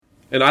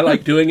And I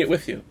like doing it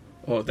with you.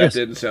 Oh, that Yes.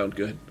 didn't sound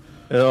good.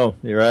 Oh,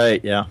 you're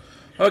right, yeah.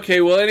 Okay,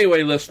 well,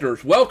 anyway,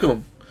 listeners,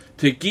 welcome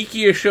to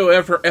Geekiest Show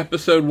Ever,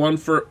 episode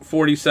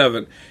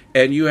 147.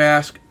 And you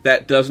ask,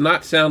 that does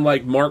not sound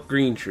like Mark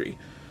Greentree.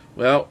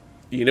 Well,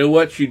 you know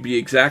what? You'd be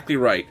exactly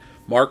right.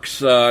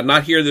 Mark's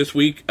not here this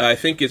week. I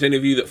think as any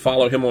of you that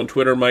follow him on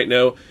Twitter might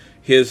know,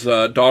 his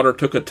daughter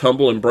took a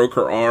tumble and broke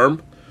her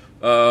arm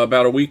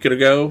about a week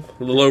ago,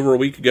 a little over a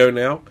week ago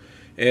now.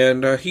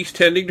 And he's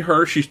tending to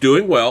her. She's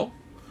doing well,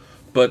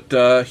 but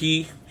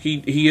he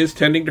is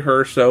tending to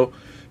her. So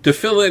to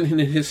fill in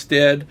his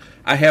stead,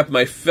 I have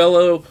my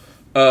fellow,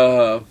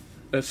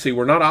 let's see,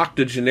 we're not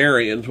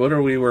octogenarians. What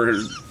are we?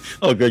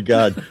 Oh, good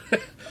God.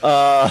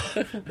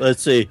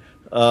 Let's see.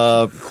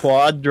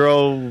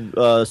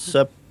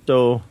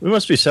 Septo. We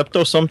must be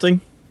septo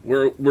something.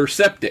 We're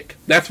septic.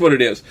 That's what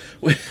it is.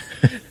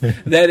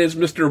 That is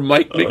Mr.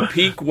 Mike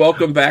McPeak.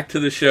 Welcome back to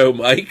the show,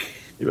 Mike.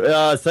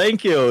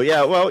 Thank you.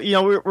 Yeah, well,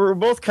 we're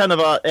both kind of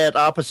at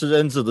opposite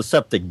ends of the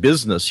septic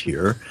business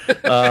here.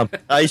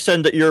 I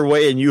send it your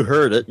way, and you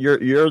heard it.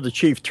 You're the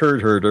chief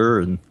turd herder,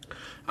 and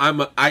I'm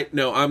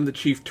the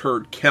chief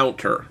turd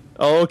counter.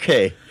 Oh,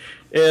 okay.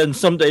 And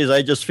some days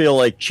I just feel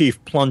like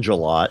Chief Plunge a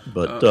lot,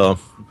 but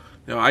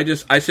no, I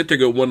sit there,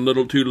 go 1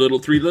 little, 2 little,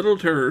 3 little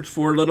turds,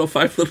 4 little,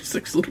 5 little,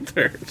 6 little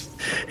turds.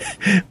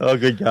 Oh,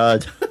 good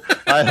God!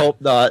 I hope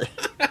not.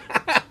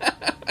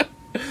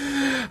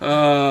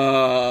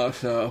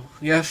 So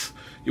yes,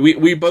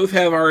 we both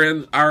have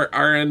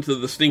our ends of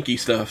the stinky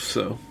stuff,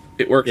 so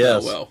it works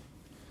out well.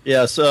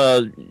 Yes,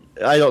 I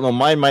don't know.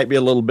 Mine might be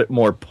a little bit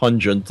more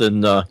pungent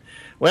than.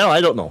 Well,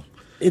 I don't know.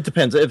 It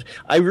depends.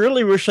 I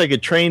really wish I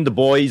could train the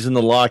boys in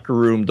the locker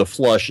room to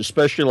flush,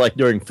 especially like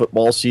during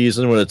football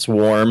season when it's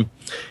warm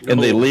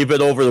and they leave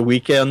it over the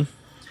weekend.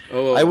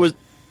 Oh. I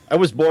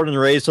was born and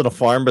raised on a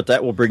farm, but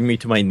that will bring me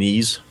to my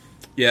knees.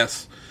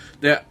 Yes.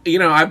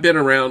 I've been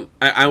around.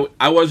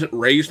 I wasn't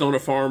raised on a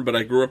farm, but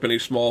I grew up in a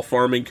small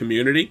farming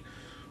community.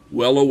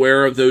 Well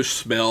aware of those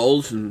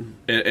smells and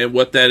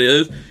what that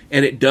is.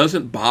 And it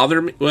doesn't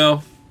bother me.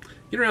 Well,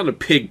 get around a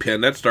pig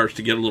pen, that starts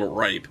to get a little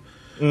ripe.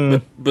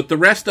 But the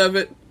rest of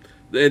it,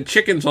 and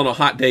chickens on a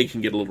hot day can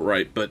get a little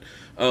ripe, but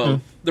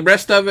the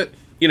rest of it,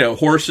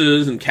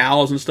 horses and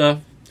cows and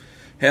stuff,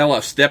 hell,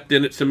 I've stepped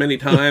in it so many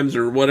times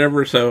or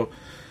whatever, so,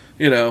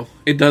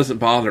 it doesn't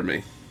bother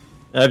me.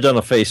 I've done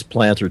a face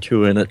plant or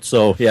two in it,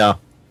 so, yeah.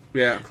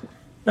 Yeah.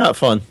 Not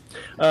fun.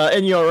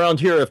 And, around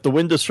here, if the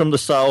wind is from the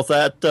south,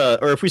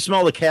 or if we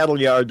smell the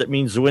cattle yard, that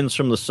means the wind's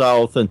from the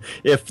south, and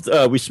if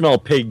we smell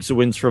pigs, the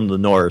wind's from the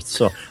north,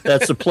 so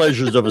that's the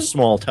pleasures of a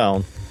small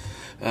town.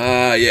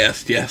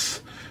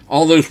 Yes.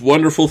 All those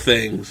wonderful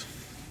things.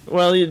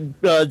 Well,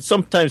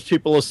 sometimes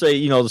people will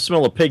say, the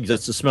smell of pigs,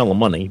 that's the smell of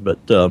money. But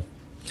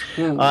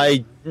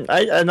I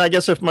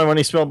guess if my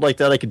money smelled like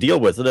that, I could deal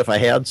with it if I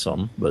had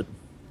some. But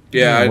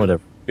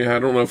whatever. I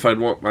don't know if I'd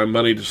want my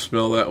money to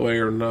smell that way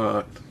or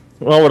not.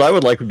 Well, what I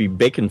would like would be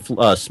bacon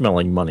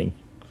smelling money.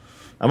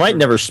 I might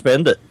never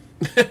spend it.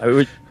 I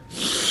would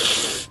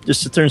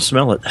just sit there and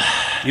smell it.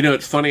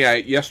 It's funny.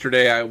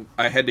 Yesterday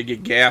I had to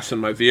get gas in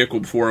my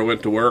vehicle before I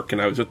went to work,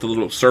 and I was at the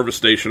little service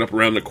station up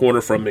around the corner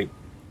from me.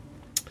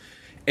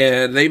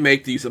 And they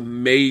make these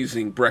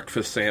amazing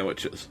breakfast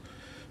sandwiches.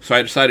 So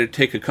I decided to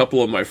take a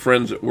couple of my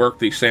friends at work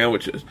these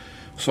sandwiches.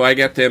 So I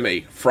got them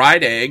a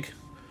fried egg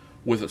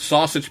with a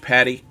sausage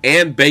patty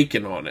and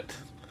bacon on it,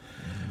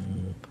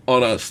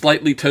 on a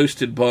slightly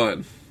toasted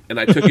bun. And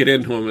I took it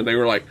into them, and they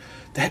were like,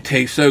 "That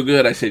tastes so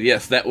good." I said,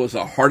 "Yes, that was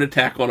a heart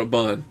attack on a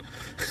bun."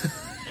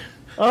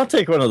 I'll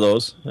take one of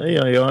those.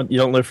 You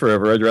don't live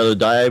forever. I'd rather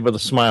die with a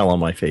smile on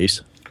my face.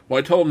 Well,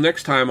 I told them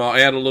next time I'll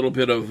add a little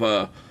bit of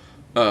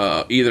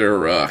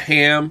either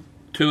ham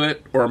to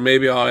it, or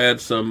maybe I'll add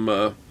some,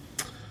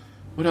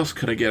 what else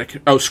could I get?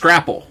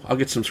 Scrapple. I'll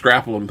get some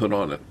Scrapple and put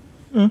on it.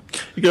 You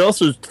could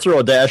also throw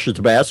a dash of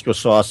Tabasco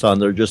sauce on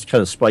there, just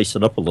kind of spice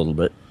it up a little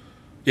bit.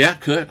 Yeah,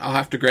 could. I'll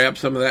have to grab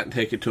some of that and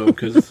take it to them,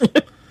 because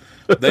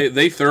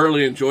they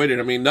thoroughly enjoyed it.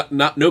 I mean,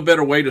 no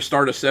better way to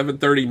start a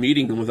 7:30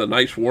 meeting with a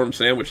nice warm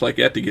sandwich like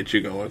that to get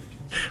you going.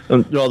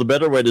 Well, the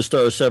better way to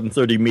start a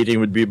 7:30 meeting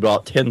would be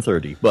about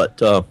 10:30, but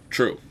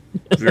true,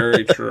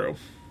 very true.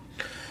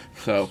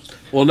 So,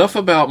 well, enough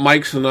about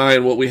Mike's and I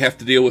and what we have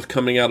to deal with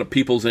coming out of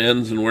people's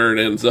ends and where it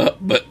ends up.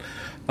 But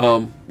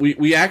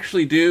we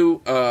actually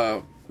do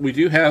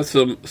have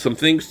some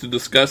things to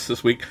discuss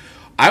this week.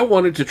 I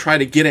wanted to try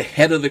to get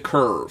ahead of the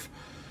curve.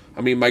 I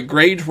mean, my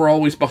grades were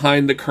always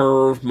behind the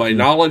curve. My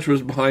knowledge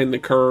was behind the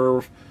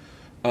curve.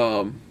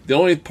 The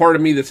only part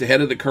of me that's ahead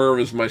of the curve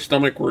is my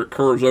stomach, where it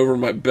curves over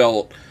my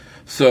belt.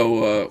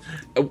 So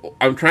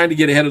I'm trying to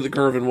get ahead of the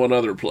curve in one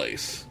other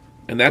place,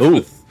 and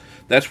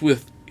that's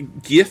with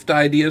gift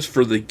ideas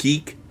for the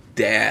geek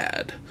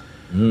dad.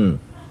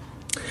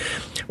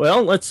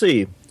 Well, let's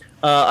see.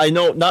 I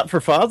know not for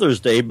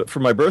Father's Day, but for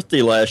my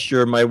birthday last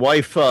year, my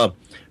wife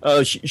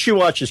she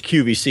watches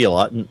QVC a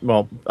lot, and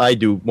well, I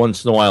do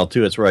once in a while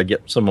too. It's where I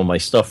get some of my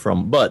stuff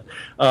from. But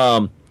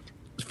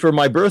for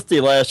my birthday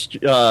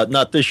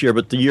not this year,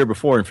 but the year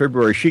before in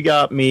February, she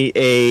got me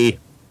a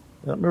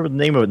don't remember the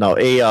name of it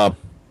now.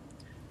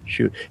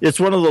 Shoot, it's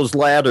one of those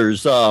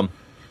ladders.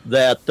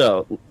 That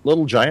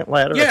Little Giant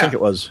ladder, Yeah. I think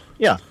it was.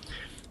 Yeah.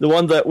 The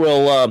one that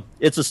will,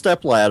 it's a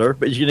step ladder,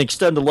 but you can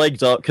extend the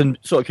legs out,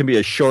 so it can be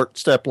a short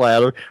step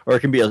ladder, or it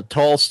can be a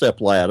tall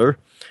step ladder.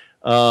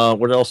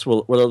 What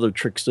other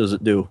tricks does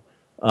it do?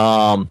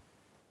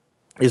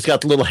 It's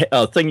got the little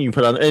thing you can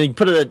put on, and you can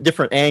put it at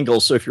different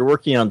angles, so if you're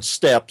working on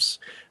steps,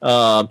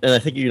 and I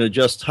think you can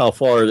adjust how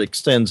far it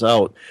extends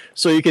out.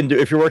 So you can do,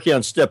 if you're working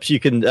on steps, you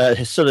can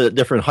set it at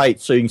different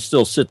heights, so you can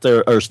still sit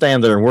there, or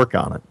stand there and work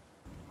on it.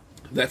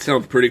 That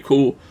sounds pretty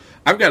cool.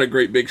 I've got a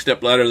great big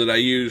step ladder that I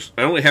use.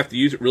 I only have to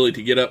use it really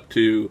to get up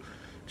to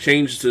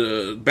change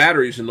the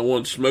batteries in the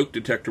one smoke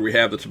detector we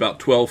have that's about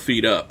 12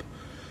 feet up.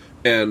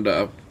 And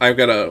I've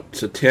got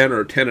it's a 10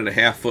 or 10 and a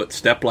half foot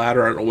step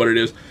ladder. I don't know what it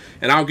is.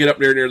 And I'll get up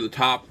there near the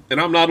top.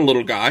 And I'm not a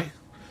little guy,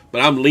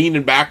 but I'm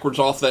leaning backwards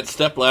off that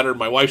step ladder. And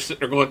my wife's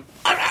sitting there going,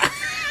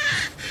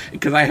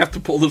 because I have to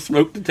pull the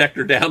smoke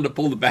detector down to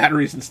pull the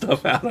batteries and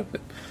stuff out of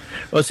it.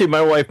 Well, see,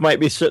 my wife might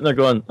be sitting there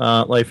going,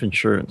 life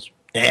insurance.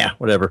 Yeah,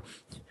 whatever.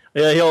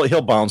 Yeah,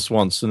 he'll bounce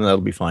once, and that'll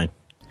be fine.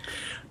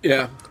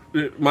 Yeah.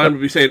 Mine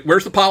would be saying,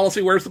 where's the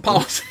policy? Where's the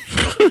policy?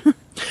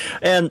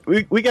 And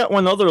we got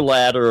one other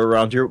ladder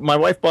around here. My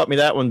wife bought me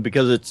that one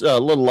because it's a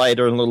little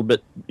lighter and a little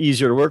bit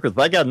easier to work with.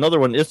 But I got another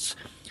one. It's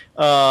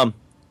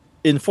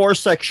in 4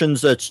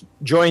 sections that's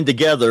joined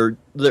together.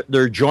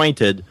 They're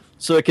jointed.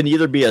 So it can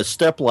either be a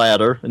step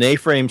ladder, an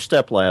A-frame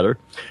step ladder,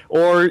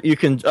 or you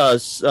can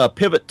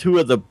pivot 2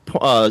 of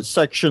the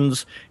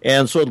sections,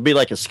 and so it'll be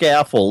like a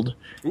scaffold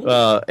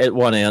at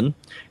one end.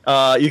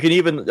 You can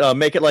even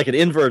make it like an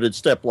inverted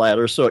step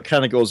ladder, so it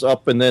kind of goes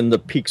up and then the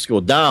peaks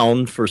go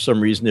down for some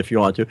reason if you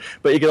want to.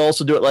 But you can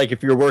also do it like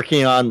if you're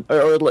working on,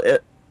 or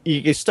you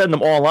can extend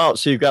them all out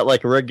so you've got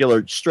like a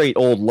regular straight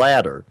old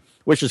ladder,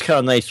 which is kind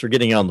of nice for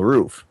getting on the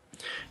roof.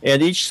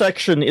 And each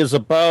section is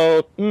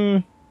about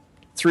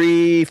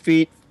 3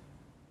 feet,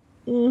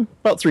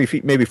 about 3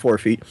 feet, maybe 4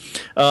 feet.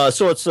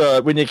 So it's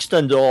when you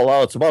extend it all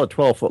out, it's about a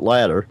 12-foot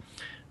ladder.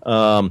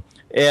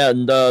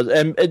 And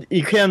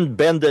you can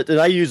bend it, and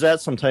I use that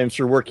sometimes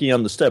for working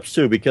on the steps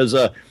too, because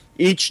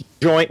each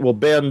joint will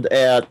bend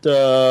at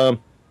I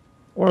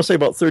want to say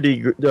about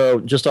 30,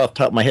 just off the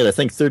top of my head, I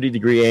think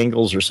 30-degree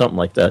angles or something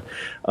like that.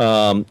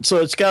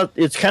 So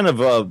it's kind of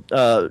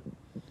a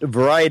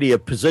variety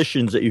of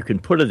positions that you can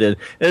put it in.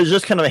 And it's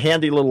just kind of a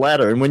handy little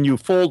ladder, and when you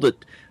fold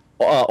it,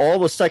 all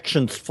the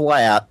sections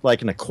flat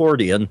like an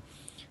accordion,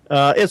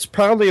 it's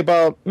probably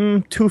about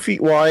 2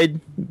 feet wide,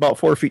 about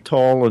 4 feet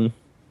tall, and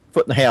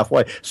 1.5 feet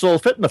wide. So it'll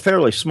fit in a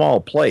fairly small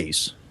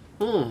place.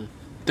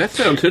 That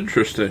sounds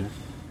interesting.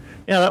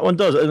 Yeah, that one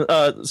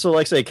does. So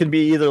like I say, it can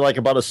be either like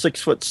about a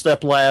 6-foot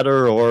step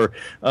ladder, or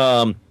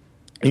you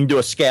can do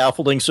a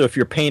scaffolding. So if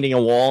you're painting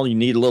a wall, you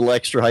need a little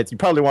extra height. You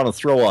probably want to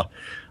throw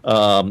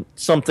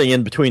something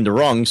in between the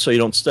rungs so you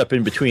don't step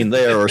in between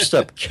there, or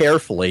step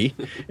carefully,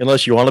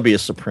 unless you want to be a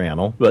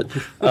soprano. But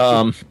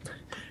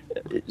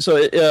so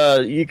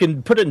you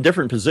can put it in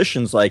different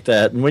positions like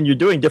that, and when you're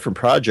doing different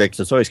projects,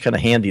 it's always kind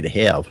of handy to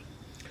have.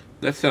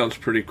 That sounds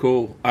pretty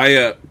cool.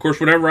 Of course,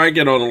 whenever I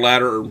get on a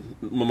ladder,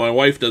 my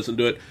wife doesn't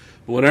do it,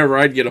 but whenever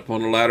I'd get up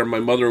on a ladder, my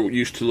mother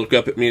used to look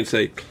up at me and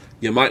say,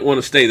 "You might want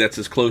to stay. That's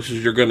as close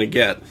as you're going to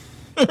get."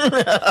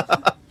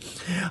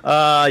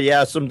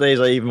 Yeah, some days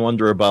I even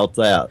wonder about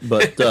that,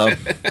 but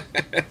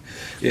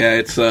yeah,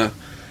 it's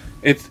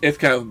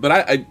kind of.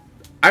 But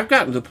I've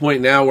gotten to the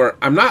point now where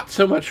I'm not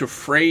so much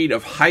afraid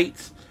of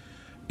heights.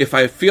 If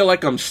I feel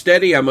like I'm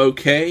steady, I'm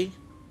okay.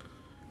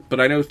 But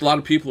I know a lot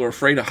of people are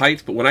afraid of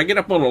heights. But when I get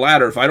up on a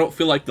ladder, if I don't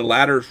feel like the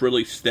ladder is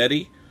really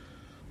steady,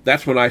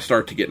 that's when I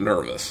start to get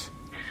nervous.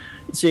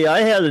 See, I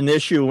had an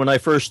issue when I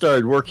first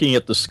started working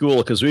at the school,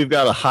 because we've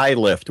got a high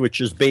lift, which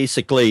is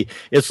basically,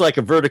 it's like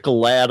a vertical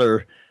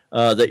ladder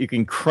that you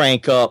can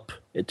crank up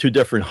to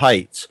different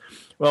heights.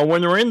 Well,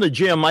 when we're in the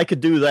gym, I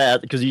could do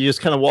that because you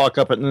just kind of walk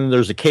up it, and then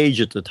there's a cage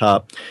at the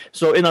top.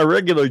 So in our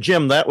regular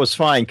gym, that was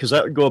fine, because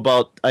that would go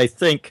about, I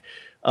think,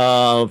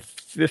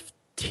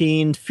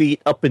 15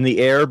 feet up in the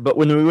air. But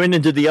when we went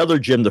into the other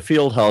gym, the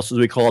field house, as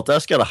we call it,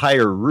 that's got a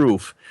higher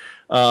roof.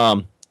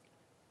 So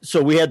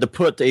we had to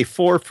put a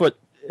 4-foot,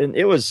 and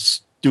it was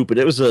stupid.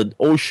 It was an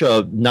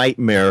OSHA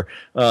nightmare.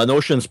 An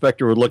OSHA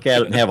inspector would look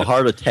at it and have a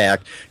heart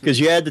attack, because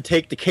you had to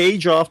take the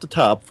cage off the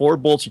top, 4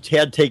 bolts, you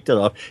had to take that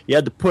off. You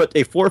had to put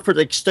a 4-foot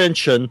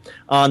extension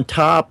on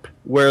top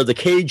where the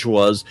cage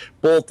was,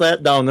 bolt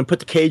that down, and put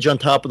the cage on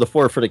top of the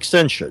 4-foot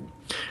extension.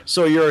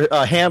 So you're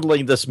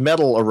handling this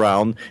metal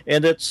around,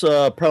 and it's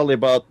probably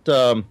about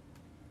a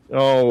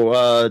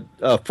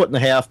foot and a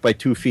half by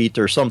 2 feet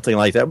or something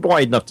like that,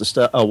 wide enough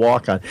to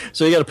walk on.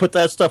 So you got to put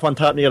that stuff on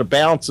top, and you got to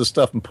balance the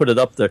stuff and put it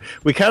up there.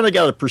 We kind of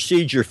got a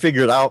procedure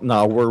figured out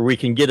now where we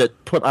can get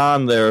it put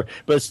on there,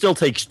 but it still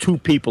takes 2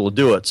 people to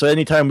do it. So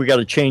anytime we got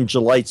to change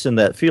the lights in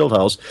that field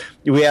house,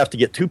 we have to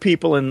get 2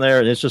 people in there,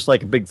 and it's just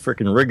like a big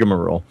freaking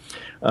rigmarole.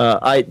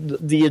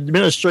 The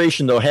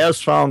administration though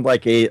has found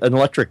like an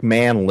electric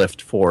man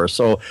lift for us,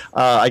 so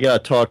I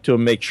got to talk to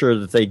them, make sure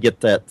that they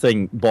get that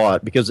thing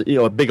bought, because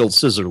a big old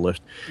scissor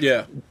lift.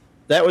 Yeah.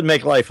 That would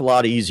make life a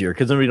lot easier,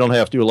 because then we don't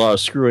have to do a lot of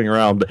screwing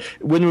around. But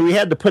when we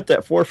had to put that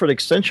 4-foot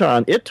extension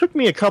on, it took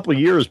me a couple of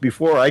years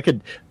before I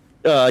could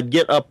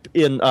get up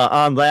in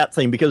on that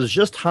thing, because it's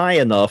just high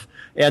enough,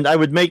 and I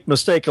would make the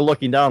mistake of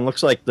looking down. It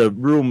looks like the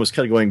room was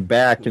kind of going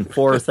back and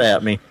forth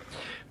at me.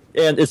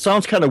 And it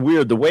sounds kind of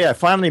weird. The way I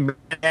finally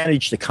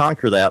managed to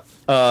conquer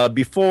that,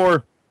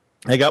 before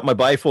I got my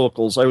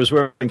bifocals, I was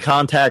wearing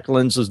contact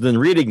lenses, then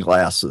reading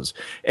glasses.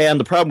 And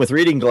the problem with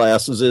reading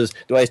glasses is,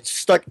 do I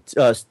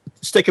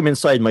stick them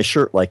inside my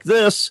shirt like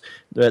this,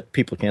 that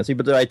people can't see,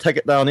 but then I tuck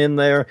it down in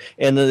there,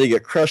 and then they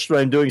get crushed when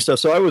I'm doing stuff.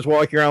 So I was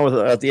walking around with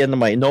it at the end of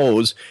my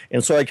nose,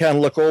 and so I kind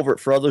of look over it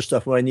for other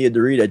stuff when I needed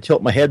to read. I'd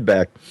tilt my head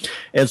back.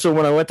 And so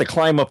when I went to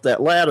climb up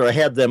that ladder, I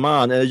had them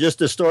on, and it just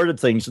distorted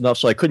things enough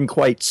so I couldn't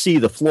quite see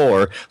the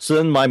floor. So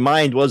then my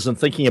mind wasn't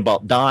thinking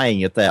about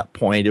dying at that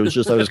point. It was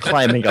just I was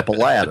climbing up a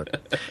ladder.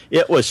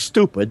 It was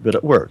stupid, but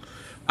it worked.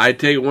 I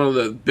tell you, one of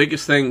the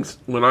biggest things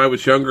when I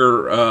was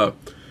younger,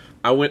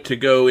 I went to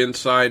go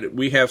inside.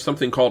 We have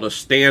something called a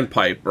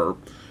standpipe,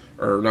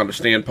 or not a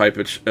standpipe.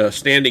 It's a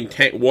standing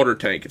water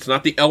tank. It's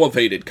not the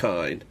elevated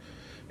kind.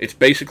 It's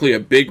basically a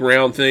big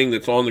round thing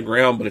that's on the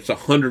ground, but it's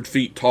 100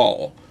 feet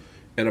tall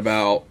and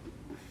about,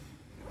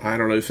 I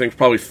don't know, this thing's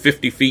probably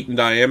 50 feet in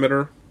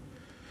diameter.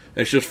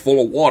 And it's just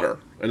full of water,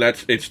 and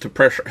it's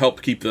to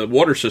help keep the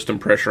water system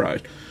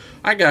pressurized.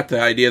 I got the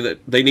idea that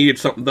they needed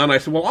something done. I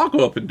said, well, I'll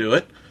go up and do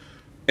it.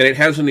 And it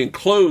has an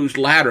enclosed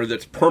ladder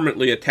that's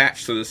permanently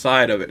attached to the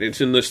side of it.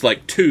 It's in this,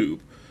 like,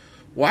 tube.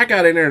 Well, I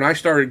got in there, and I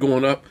started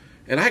going up.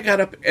 And I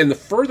got up, and the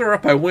further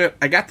up I went,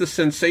 I got the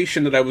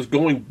sensation that I was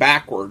going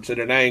backwards at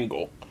an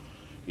angle.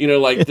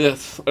 Like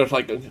this. It was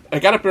like, I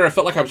got up there, and I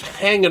felt like I was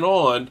hanging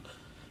on,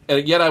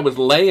 and yet I was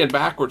laying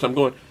backwards. I'm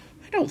going,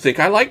 I don't think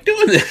I like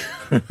doing this.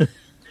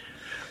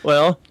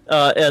 Well,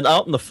 and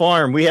out in the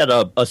farm, we had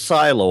a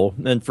silo,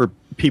 and for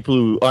people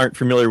who aren't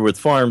familiar with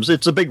farms,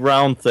 it's a big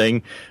round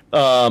thing,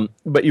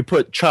 but you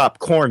put chopped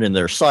corn in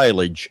there,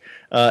 silage,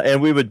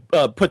 and we would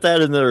put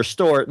that in there,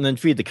 store it, and then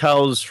feed the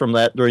cows from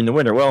that during the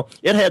winter. Well,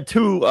 it had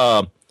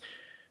 2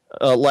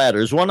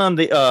 ladders, one on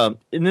an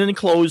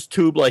enclosed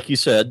tube, like you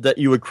said, that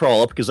you would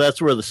crawl up, because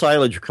that's where the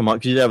silage would come out,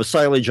 because you'd have a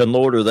silage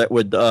unloader that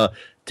would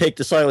take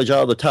the silage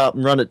out of the top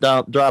and run it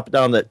down, drop it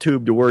down that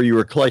tube to where you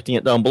were collecting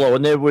it down below,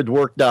 and it would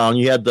work down.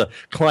 You had to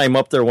climb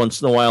up there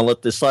once in a while and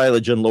let the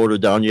silage unloader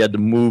down. You had to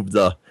move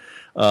the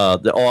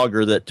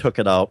auger that took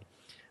it out.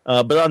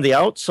 But on the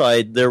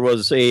outside, there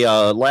was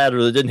a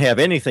ladder that didn't have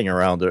anything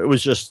around it. It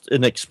was just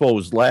an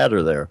exposed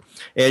ladder there.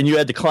 And you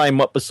had to climb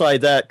up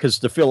beside that, because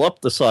to fill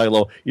up the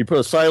silo, you put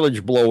a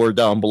silage blower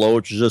down below,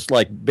 which is just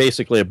like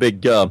basically a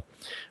big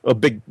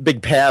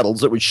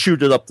paddles that would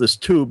shoot it up this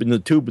tube, and the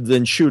tube would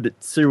then shoot it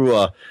through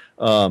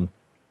a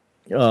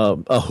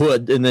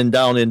hood and then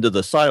down into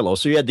the silo.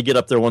 So you had to get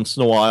up there once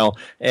in a while,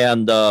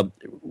 and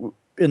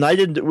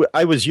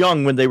I was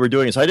young when they were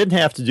doing it, so I didn't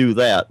have to do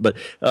that. But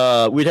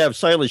we'd have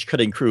silage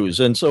cutting crews,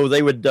 and so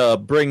they would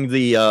bring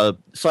the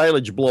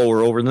silage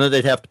blower over, and then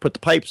they'd have to put the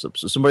pipes up.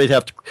 So somebody'd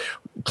have to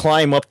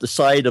climb up the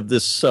side of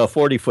this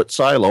 40-foot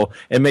silo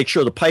and make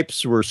sure the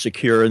pipes were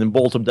secure, and then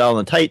bolt them down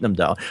and tighten them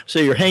down. So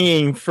you're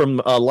hanging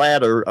from a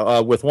ladder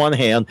with one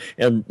hand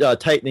and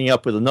tightening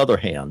up with another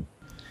hand.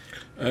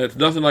 It's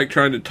nothing like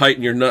trying to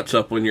tighten your nuts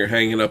up when you're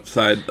hanging up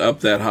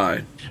that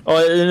high. Oh,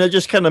 and it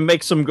just kind of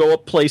makes them go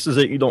up places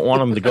that you don't want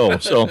them to go.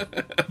 So,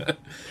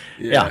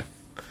 yeah.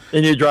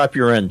 And you drop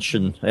your wrench,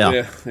 and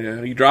yeah.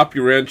 You drop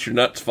your wrench, your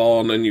nuts fall,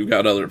 and then you've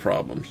got other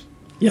problems.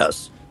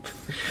 Yes.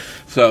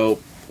 So,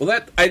 well,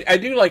 I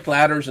do like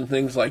ladders and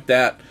things like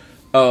that.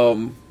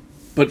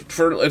 But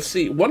let's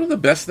see, one of the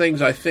best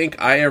things I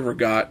think I ever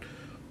got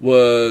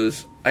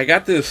was I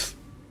got this.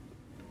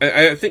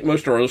 I think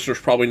most of our listeners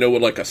probably know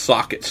what like a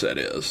socket set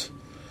is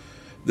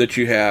that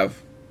you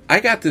have. I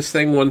got this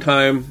thing one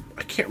time.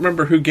 I can't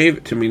remember who gave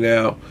it to me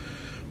now,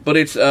 but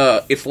it's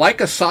like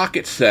a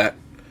socket set,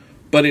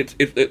 but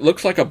it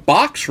looks like a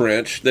box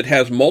wrench that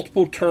has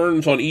multiple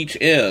turns on each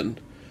end.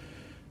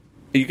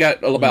 You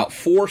got about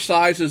 4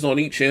 sizes on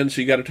each end, so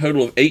you got a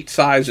total of 8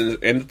 sizes,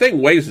 and the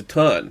thing weighs a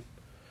ton.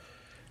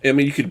 I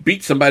mean, you could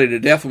beat somebody to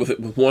death with it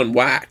with one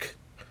whack.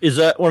 Is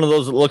that one of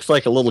those that looks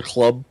like a little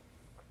club?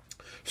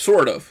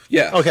 Sort of,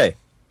 yeah. Okay.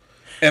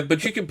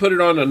 But you can put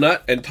it on a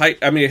nut and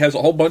I mean, it has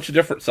a whole bunch of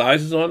different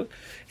sizes on it.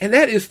 And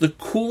that is the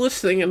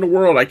coolest thing in the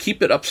world. I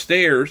keep it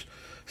upstairs,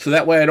 so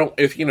that way I don't,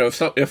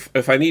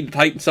 if I need to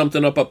tighten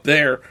something up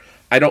there,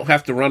 I don't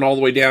have to run all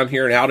the way down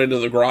here and out into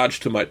the garage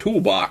to my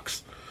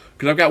toolbox.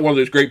 Because I've got one of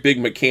those great big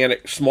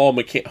small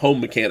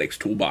home mechanics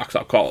toolbox,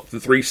 I'll call it, the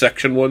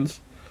 3-section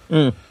ones.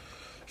 Mm.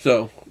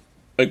 So,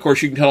 of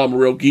course, you can tell I'm a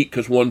real geek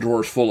because one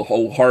drawer is full of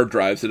whole hard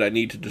drives that I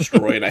need to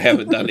destroy, and I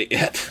haven't done it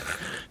yet.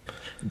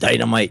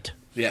 Dynamite.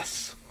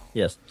 Yes.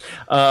 Yes.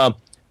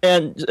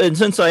 And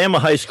since I am a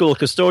high school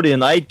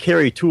custodian, I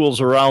carry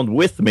tools around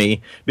with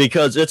me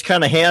because it's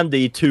kind of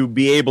handy to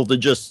be able to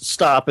just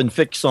stop and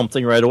fix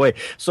something right away.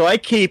 So I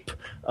keep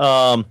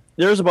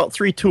there's about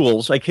 3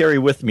 tools I carry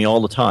with me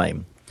all the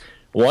time.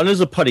 One is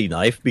a putty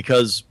knife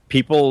because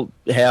people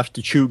have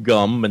to chew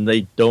gum and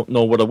they don't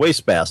know what a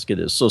wastebasket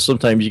is. So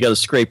sometimes you got to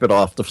scrape it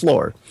off the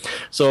floor.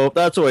 So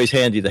that's always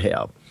handy to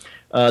have.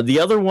 The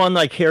other one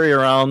I carry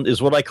around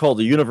is what I call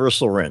the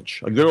universal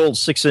wrench, a good old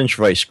 6-inch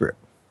vice grip.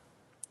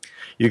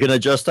 You can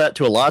adjust that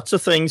to lots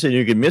of things, and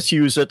you can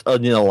misuse it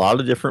in a lot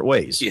of different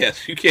ways.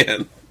 Yes, you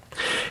can.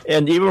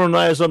 And even when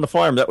I was on the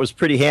farm, that was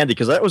pretty handy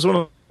because that was one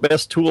of the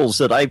best tools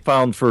that I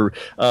found for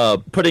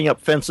putting up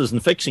fences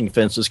and fixing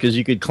fences because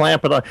you could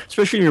clamp it on,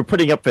 especially when you're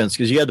putting up fence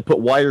because you had to put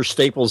wire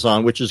staples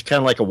on, which is kind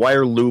of like a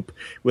wire loop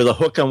with a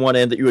hook on one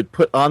end that you would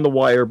put on the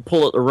wire,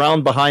 pull it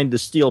around behind the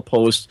steel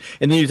post,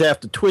 and then you'd have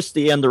to twist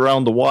the end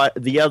around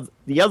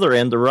the other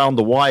end around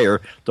the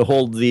wire to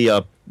hold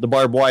the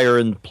barbed wire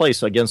in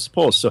place against the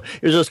post. So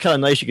it was just kind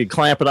of nice. You could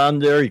clamp it on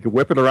there. You could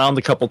whip it around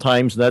a couple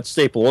times, and that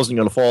staple wasn't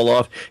going to fall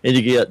off. And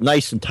you get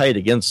nice and tight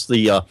against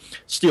the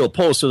steel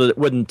post so that it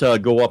wouldn't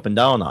go up and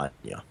down on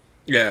you.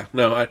 Yeah,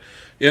 no,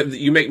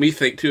 you make me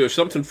think, too, of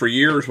something for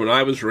years when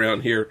I was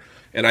around here,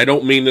 and I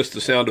don't mean this to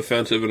sound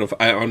offensive, and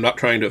I'm not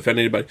trying to offend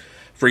anybody.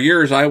 For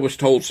years, I was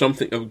told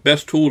something, the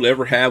best tool to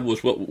ever have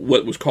was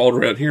what was called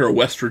around here a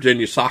West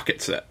Virginia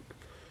socket set.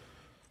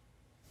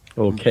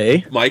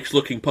 Okay. Mike's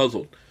looking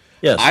puzzled.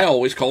 Yes. I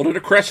always called it a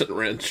crescent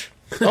wrench.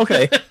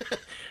 Okay.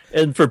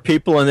 And for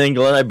people in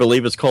England, I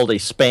believe it's called a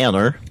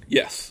spanner.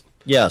 Yes.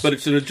 Yes. But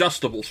it's an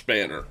adjustable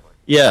spanner.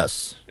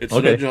 Yes. It's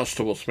an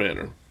adjustable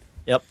spanner.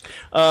 Yep.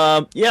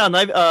 Yeah,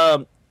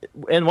 and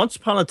and once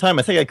upon a time,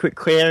 I think I quit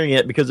carrying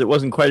it because it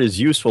wasn't quite as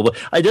useful. But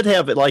I did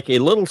have it like a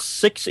little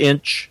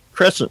 6-inch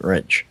crescent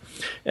wrench.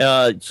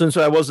 Since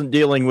I wasn't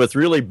dealing with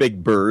really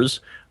big burrs,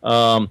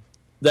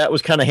 that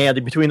was kind of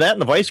handy. Between that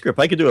and the vice grip,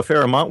 I could do a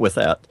fair amount with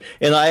that.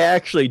 And I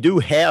actually do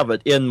have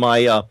it in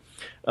my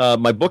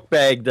my book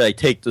bag that I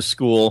take to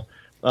school.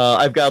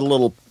 I've got a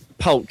little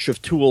pouch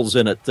of tools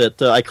in it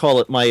that I call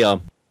it my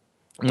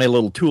my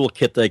little tool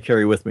kit that I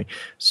carry with me.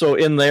 So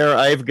in there,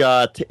 I've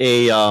got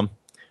a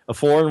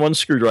 4-in-1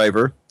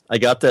 screwdriver. I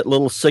got that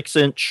little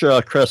 6-inch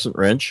crescent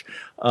wrench.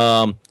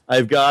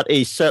 I've got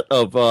a set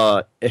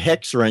of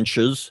hex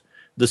wrenches,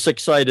 the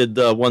 6-sided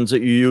ones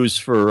that you use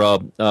for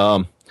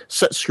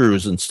set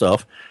screws and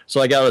stuff.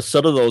 So I got a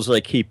set of those that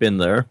I keep in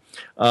there.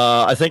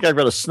 I think I've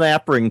got a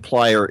snap ring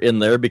plier in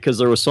there because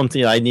there was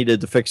something I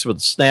needed to fix with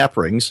the snap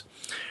rings.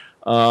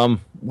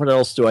 What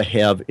else do I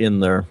have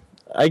in there?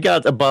 I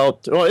got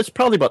it's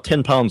probably about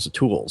 10 pounds of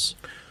tools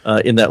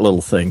in that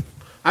little thing.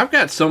 I've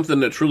got something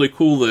that's really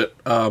cool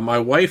that my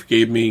wife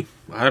gave me,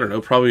 I don't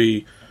know,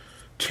 probably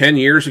 10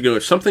 years ago.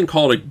 It's something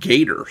called a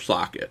gator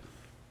socket.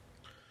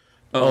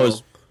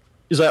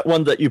 Is that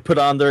one that you put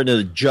on there and it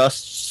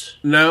adjusts?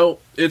 No,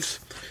 it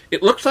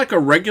looks like a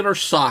regular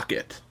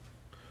socket.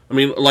 I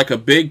mean, like a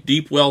big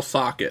deep well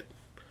socket.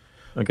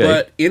 Okay.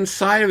 But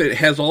inside of it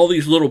has all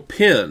these little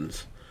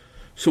pins.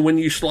 So when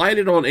you slide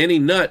it on any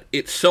nut,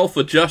 it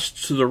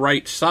self-adjusts to the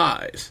right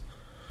size.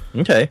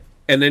 Okay.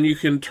 And then you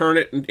can turn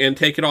it and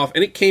take it off.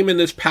 And it came in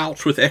this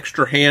pouch with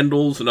extra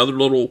handles and other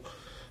little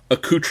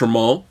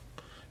accoutrements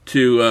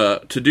to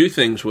do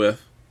things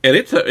with. And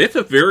it's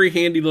a very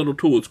handy little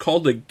tool. It's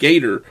called the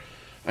Gator.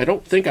 I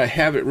don't think I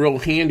have it real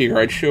handy, or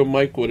I'd show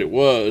Mike what it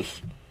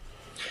was.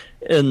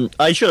 And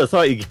I should have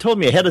thought you told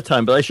me ahead of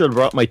time, but I should have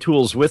brought my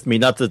tools with me.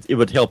 Not that it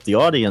would help the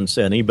audience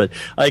any, but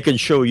I can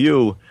show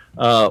you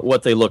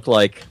what they look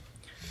like.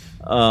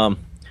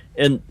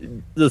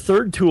 And the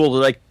third tool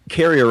that I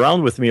carry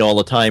around with me all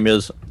the time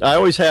is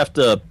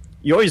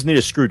you always need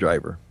a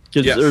screwdriver.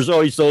 Because there's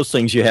always those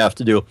things you have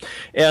to do.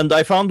 And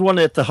I found one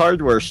at the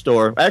hardware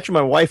store. Actually,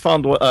 my wife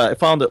found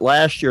it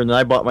last year, and then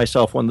I bought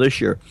myself one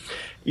this year.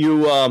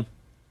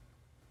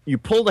 You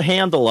pull the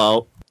handle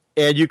out,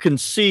 and you can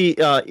see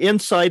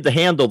inside the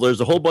handle there's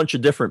a whole bunch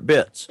of different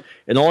bits.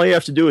 And all you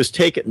have to do is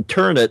take it and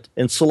turn it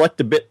and select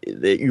the bit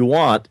that you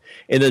want,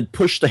 and then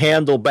push the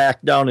handle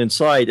back down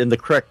inside, and the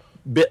correct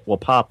bit will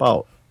pop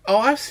out. Oh,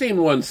 I've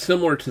seen one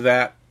similar to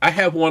that. I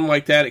have one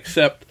like that,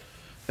 except,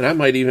 and I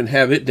might even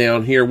have it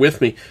down here with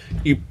me.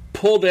 You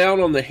pull down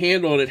on the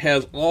handle, and it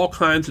has all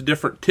kinds of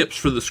different tips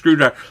for the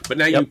screwdriver. But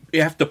now you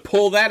have to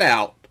pull that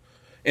out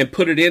and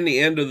put it in the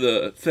end of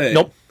the thing.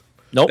 Nope.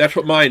 That's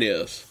what mine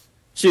is.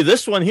 See,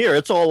 this one here,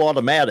 it's all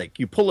automatic.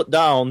 You pull it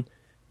down,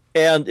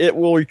 and it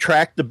will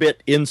retract the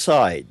bit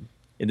inside.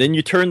 And then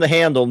you turn the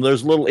handle, and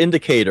there's a little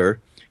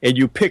indicator, and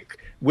you pick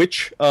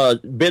which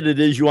bit it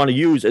is you want to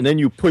use, and then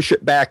you push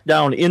it back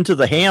down into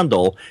the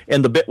handle,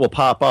 and the bit will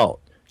pop out.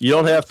 You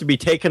don't have to be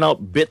taking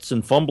out bits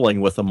and fumbling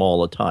with them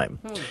all the time.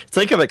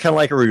 Think of it kind of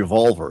like a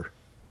revolver.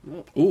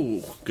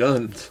 Ooh,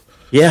 guns.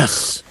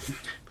 Yes.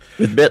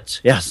 With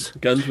bits, yes.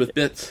 Guns with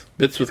bits.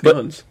 Bits with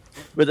guns.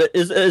 But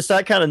it's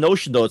that kind of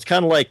notion, though. It's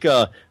kind of like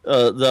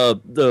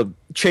the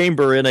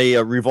chamber in a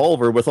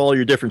revolver with all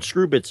your different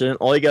screw bits in it.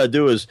 All you got to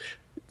do is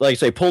like I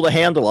say, pull the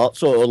handle out,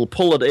 so it'll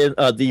pull it in,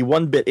 the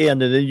one bit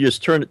in, and then you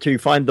just turn it till you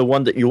find the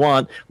one that you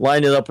want,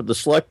 line it up with the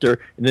selector,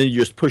 and then you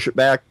just push it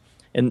back,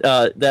 and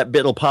that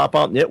bit will pop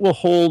out, and it will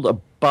hold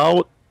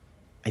about,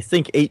 I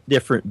think, 8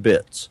 different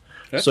bits.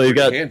 That's so you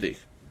got handy.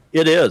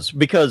 It is,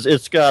 because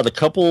it's got a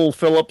couple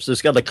Phillips,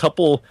 it's got a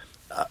couple.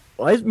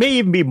 It may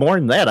even be more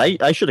than that.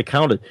 I should have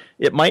counted.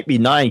 It might be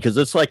 9, because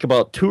it's like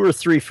about 2 or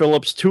 3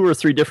 Phillips, 2 or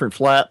 3 different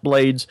flat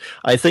blades.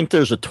 I think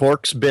there's a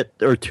Torx bit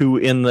or 2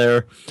 in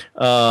there.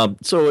 And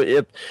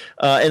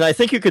I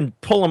think you can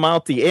pull them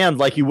out the end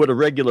like you would a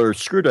regular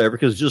screwdriver,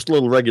 because just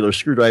little regular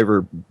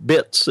screwdriver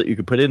bits that you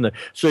could put in there.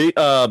 So,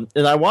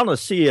 and I want to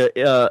see,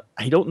 I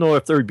don't know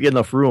if there would be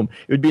enough room.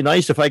 It would be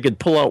nice if I could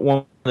pull out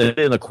one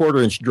in a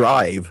 1/4-inch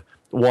drive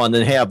one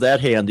and have that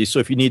handy. So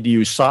if you need to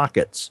use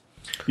sockets,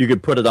 you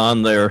could put it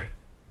on there.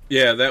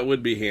 Yeah, that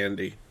would be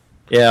handy.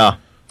 Yeah.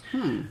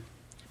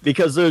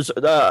 Because there's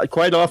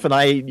quite often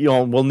I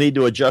will need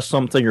to adjust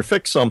something or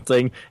fix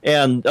something,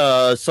 and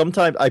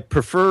sometimes I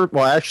prefer.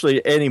 Well,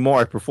 actually,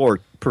 anymore I prefer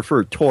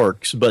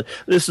Torx, but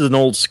this is an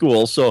old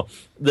school. So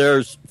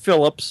there's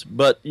Phillips,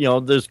 but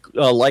there's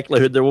a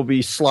likelihood there will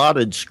be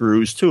slotted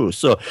screws too.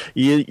 So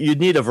you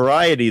need a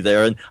variety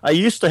there. And I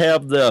used to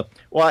have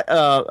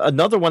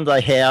another one that I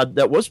had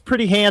that was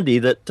pretty handy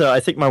that I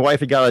think my wife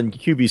had got on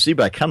QVC,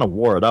 but I kind of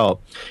wore it out.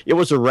 It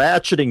was a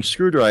ratcheting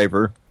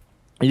screwdriver.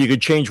 You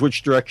could change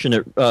which direction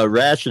it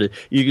ratcheted.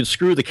 You could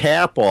screw the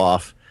cap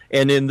off,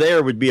 and in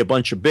there would be a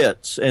bunch of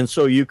bits. And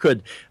so you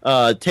could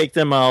take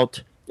them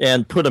out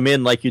and put them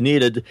in like you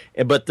needed.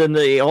 But then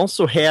they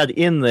also had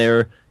in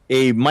there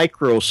a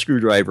micro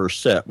screwdriver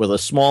set with a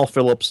small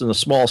Phillips and a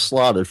small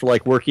slotted for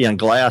like working on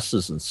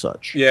glasses and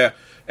such. Yeah,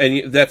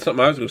 and that's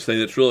something I was going to say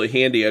that's really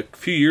handy. A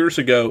few years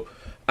ago,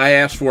 I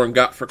asked for and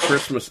got for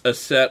Christmas a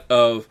set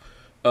of,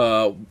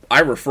 I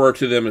refer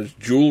to them as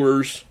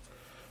jewelers'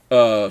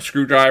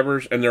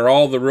 screwdrivers, and they're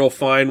all the real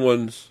fine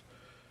ones.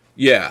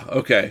 Yeah,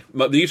 okay.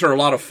 But these are a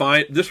lot of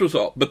fine.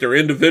 But they're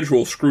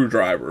individual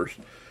screwdrivers.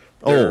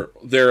 They're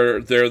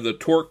the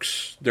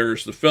Torx.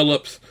 There's the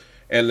Phillips,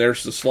 and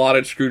there's the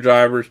slotted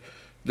screwdrivers.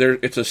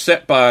 It's a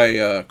set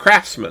by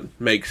Craftsman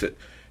makes it,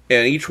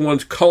 and each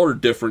one's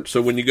colored different.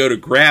 So when you go to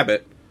grab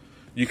it,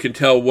 you can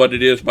tell what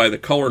it is by the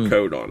color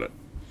code on it.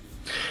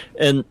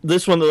 And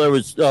this one that I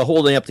was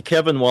holding up to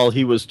Kevin while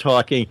he was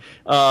talking,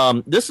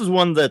 this is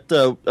one that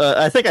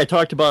I think I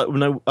talked about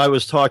when I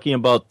was talking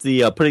about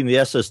the putting the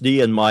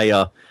SSD in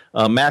my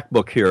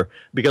MacBook here,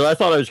 because I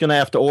thought I was going to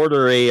have to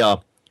order a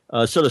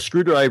set of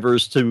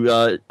screwdrivers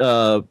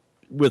to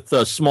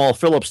with small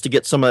Phillips to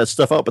get some of that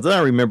stuff out. But then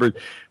I remembered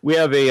we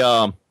have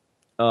a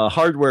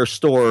hardware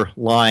store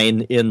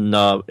line in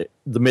the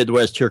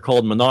Midwest here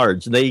called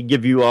Menards, and they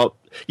give you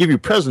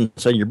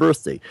presents on your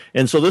birthday.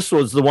 And so this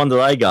was the one that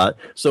I got.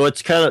 So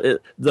it's kind of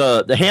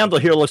the handle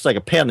here looks like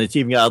a pen. It's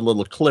even got a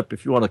little clip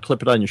if you want to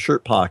clip it on your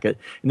shirt pocket,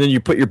 and then you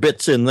put your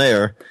bits in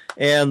there.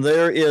 And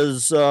there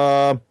is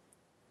 12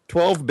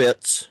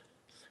 bits.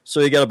 So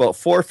you got about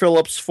 4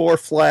 Phillips, 4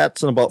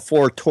 flats, and about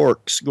 4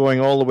 Torx going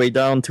all the way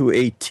down to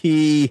a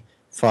T5,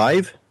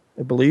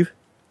 I believe.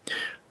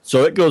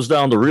 So it goes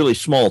down to really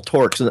small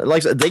Torx. And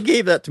like I said, they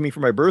gave that to me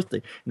for my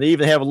birthday. And they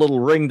even have a little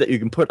ring that you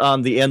can put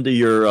on the end of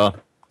your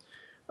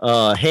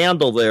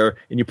handle there,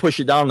 and you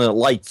push it down and it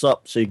lights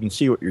up so you can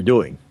see what you're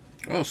doing.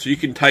 Oh, so you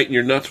can tighten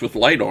your nuts with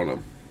light on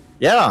them.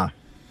 Yeah. Or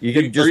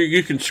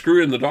you can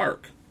screw in the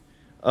dark.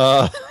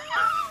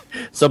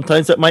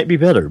 Sometimes that might be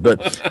better,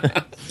 but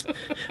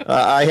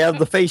I have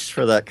the face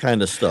for that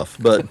kind of stuff.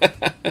 But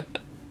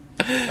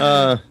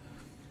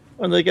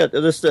when they got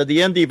this,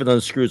 the end even on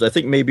the screws, I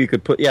think maybe you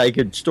could you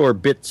could store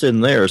bits in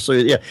there. So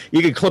yeah,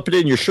 you could clip it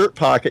in your shirt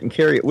pocket and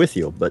carry it with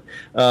you. But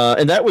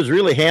and that was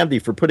really handy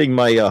for putting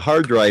my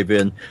hard drive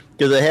in,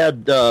 because it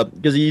had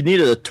because you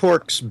needed a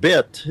Torx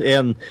bit,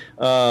 and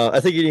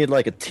I think you needed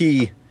like a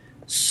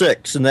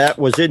T6, and that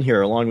was in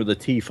here along with the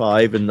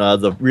T5 and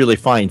the really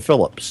fine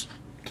Phillips.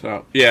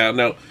 So, yeah,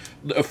 no,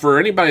 for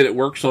anybody that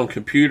works on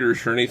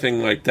computers or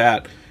anything like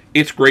that,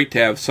 it's great to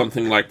have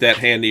something like that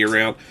handy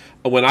around.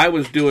 When I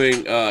was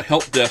doing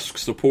help desk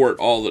support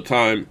all the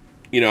time,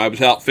 I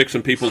was out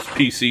fixing people's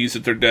PCs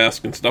at their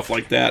desk and stuff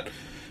like that.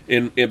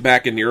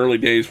 Back in the early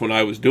days when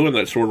I was doing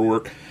that sort of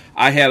work,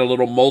 I had a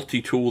little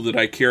multi-tool that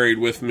I carried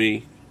with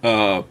me.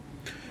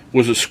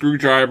 Was a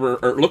screwdriver,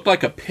 or it looked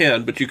like a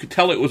pen, but you could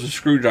tell it was a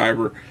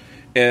screwdriver.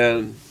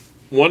 And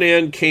one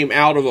end came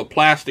out of a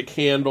plastic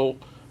handle.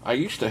 I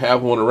used to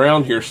have one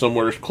around here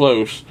somewhere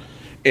close,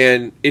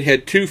 and it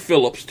had 2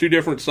 Phillips, 2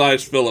 different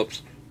size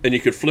Phillips, and you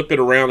could flip it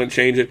around and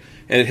change it,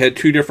 and it had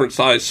 2 different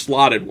size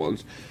slotted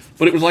ones.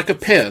 But it was like a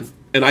pen,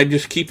 and I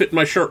just keep it in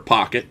my shirt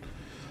pocket,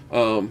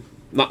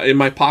 not in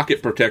my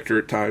pocket protector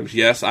at times.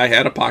 Yes, I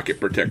had a pocket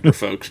protector,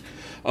 folks.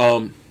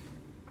 But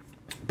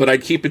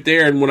I'd keep it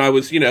there, and when I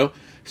was,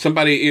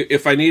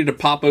 if I needed to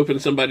pop open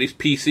somebody's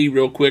PC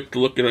real quick to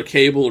look at a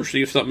cable or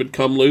see if something had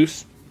come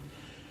loose,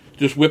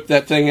 just whip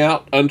that thing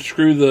out,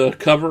 unscrew the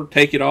cover,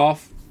 take it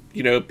off,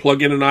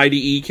 plug in an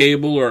IDE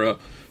cable or a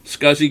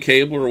SCSI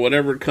cable or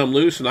whatever had come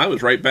loose, and I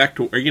was right back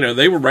to,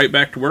 they were right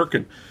back to work,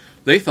 and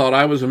They thought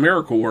I was a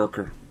miracle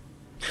worker.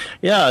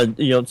 Yeah,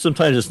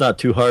 sometimes it's not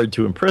too hard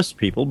to impress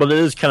people, but it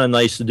is kind of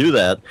nice to do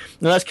that.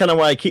 And that's kind of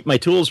why I keep my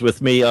tools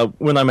with me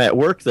when I'm at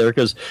work there,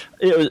 because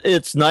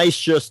it's nice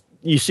just,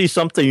 you see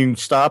something, you can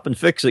stop and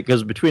fix it,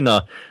 because between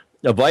a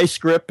vice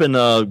grip and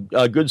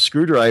a good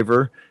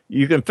screwdriver,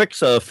 you can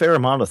fix a fair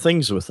amount of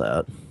things with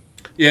that.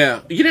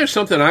 Yeah,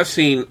 something I've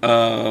seen,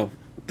 the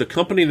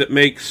company that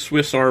makes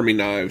Swiss Army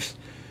knives,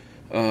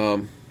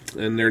 and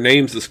their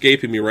name's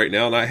escaping me right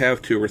now, and I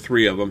have 2 or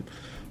 3 of them,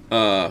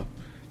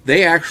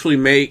 they actually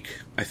make,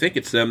 I think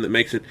it's them that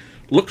makes it,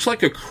 looks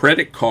like a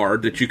credit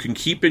card that you can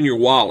keep in your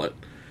wallet,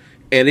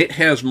 and it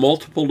has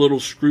multiple little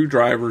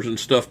screwdrivers and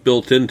stuff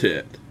built into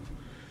it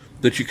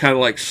that you kind of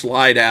like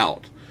slide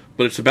out,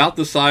 but it's about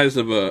the size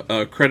of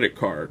a credit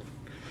card.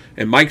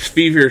 And Mike's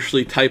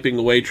feverishly typing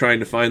away trying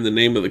to find the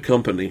name of the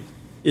company.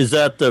 Is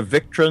that the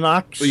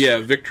Victronox?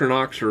 Yeah,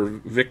 Victronox or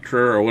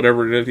Victra or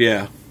whatever it is,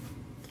 yeah.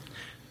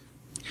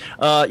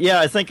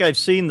 Yeah, I think I've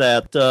seen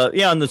that.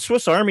 On the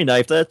Swiss Army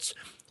knife, that's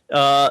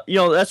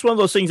that's one of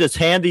those things that's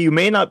handy. You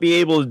may not be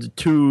able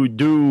to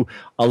do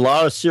a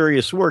lot of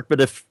serious work,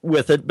 but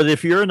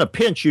if you're in a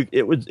pinch,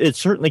 it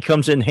certainly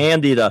comes in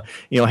handy to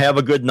have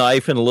a good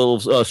knife and a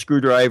little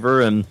screwdriver,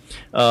 and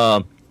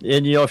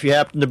if you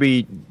happen to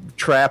be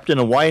trapped in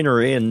a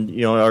winery and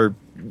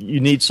you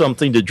need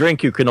something to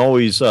drink, you can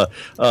always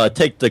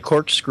take the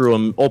corkscrew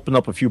and open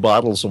up a few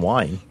bottles of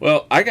wine.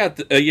 Well, I got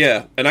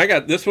and I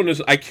got this one.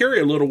 I carry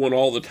a little one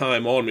all the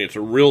time on me. It's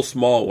a real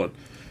small one.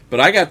 But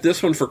I got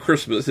this one for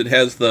Christmas. It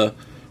has the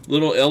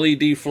little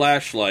LED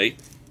flashlight.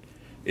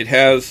 It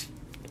has...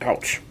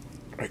 Ouch.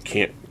 I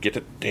can't get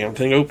the damn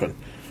thing open.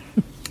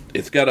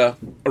 It's got a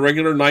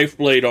regular knife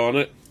blade on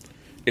it.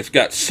 It's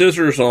got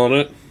scissors on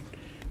it.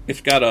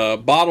 It's got a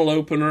bottle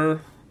opener,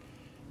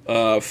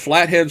 a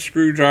flathead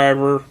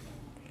screwdriver.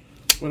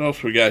 What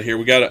else we got here?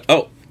 We got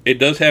it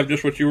does have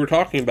just what you were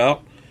talking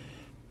about.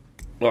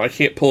 Well, I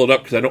can't pull it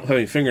up because I don't have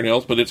any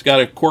fingernails, but it's got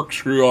a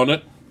corkscrew on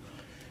it.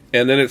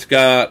 And then it's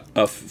got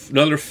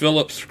another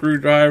Phillips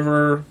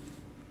screwdriver.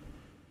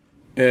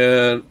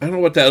 And I don't know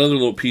what that other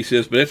little piece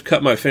is, but it's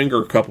cut my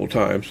finger a couple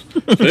times.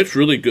 So it's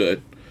really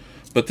good.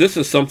 But this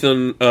is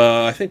something,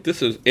 I think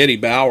this is Eddie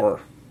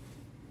Bauer.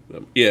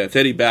 Yeah, it's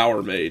Eddie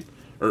Bauer made,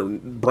 or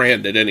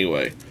branded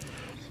anyway.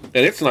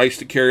 And it's nice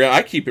to carry.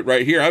 I keep it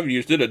right here. I've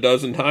used it a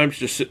dozen times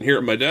just sitting here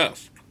at my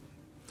desk.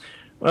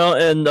 Well,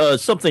 and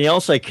something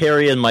else I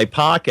carry in my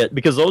pocket,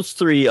 because those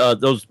three,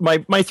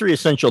 my 3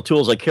 essential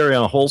tools I carry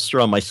on a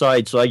holster on my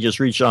side, so I just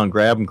reach out and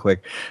grab them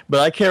quick. But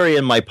I carry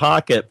in my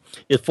pocket,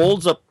 it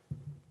folds up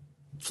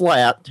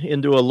flat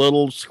into a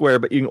little square,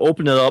 but you can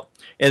open it up,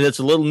 and it's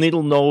a little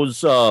needle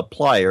nose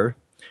plier.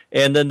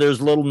 And then there's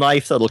a little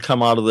knife that'll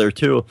come out of there,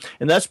 too.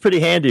 And that's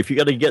pretty handy if you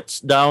got to get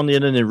down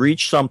in and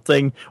reach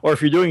something. Or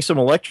if you're doing some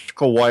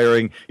electrical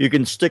wiring, you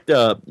can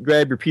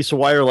grab your piece of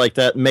wire like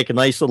that and make a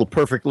nice little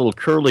perfect little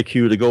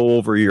curlicue to go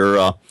over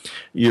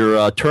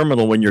your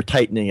terminal when you're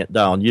tightening it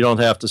down. You don't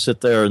have to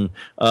sit there and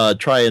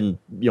try and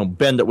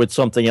bend it with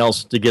something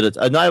else to get it.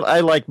 And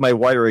I like my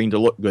wiring to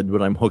look good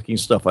when I'm hooking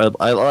stuff.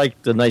 I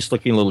like the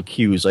nice-looking little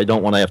cues. I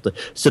don't want to have to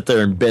sit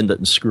there and bend it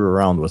and screw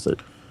around with it.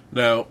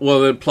 No,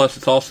 well, then plus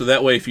it's also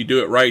that way if you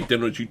do it right,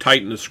 then when you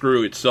tighten the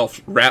screw, itself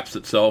wraps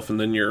itself, and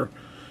then you're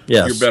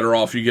better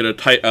off. You get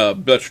a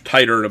much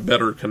tighter and a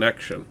better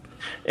connection.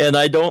 And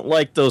I don't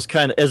like those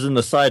kind of, as an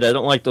aside, I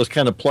don't like those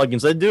kind of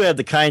plugins. I do have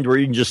the kind where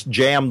you can just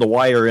jam the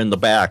wire in the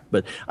back,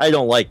 but I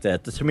don't like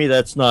that. To me,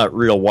 that's not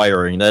real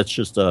wiring. That's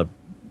just a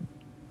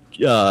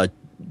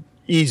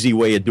easy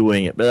way of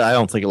doing it, but I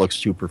don't think it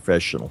looks too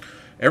professional.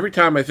 Every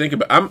time I think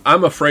about,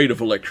 I'm afraid of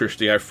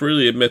electricity. I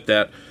freely admit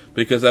that,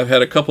 because I've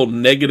had a couple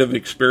negative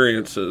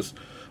experiences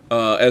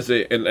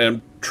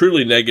and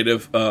truly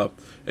negative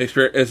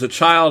experience. As a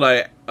child,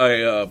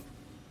 I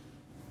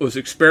was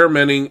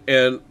experimenting,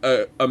 and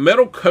a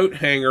metal coat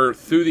hanger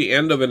through the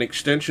end of an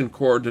extension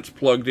cord that's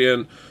plugged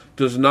in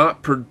does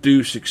not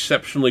produce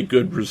exceptionally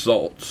good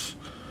results.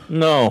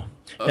 No.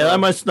 And I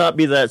must not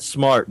be that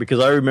smart, because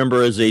I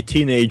remember as a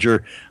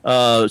teenager,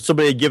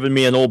 somebody had given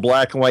me an old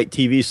black and white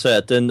TV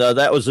set, and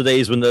that was the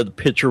days when the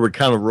picture would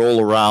kind of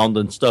roll around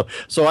and stuff.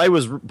 So I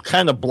was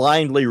kind of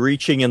blindly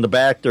reaching in the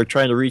back there,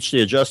 trying to reach the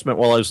adjustment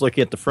while I was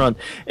looking at the front.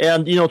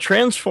 And,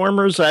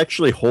 transformers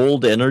actually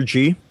hold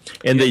energy,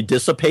 and they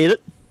dissipate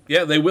it.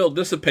 Yeah, they will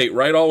dissipate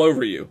right all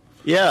over you.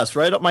 Yes,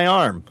 right up my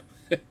arm.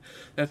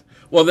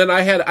 Well, then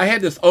I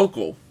had this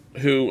uncle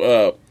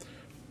who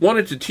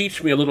wanted to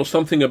teach me a little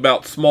something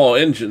about small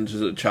engines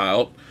as a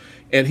child,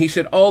 and he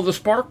said, the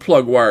spark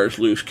plug wire is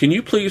loose. Can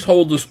you please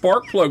hold the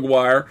spark plug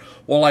wire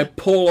while I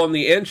pull on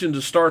the engine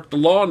to start the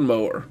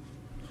lawnmower?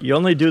 You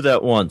only do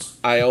that once.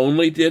 I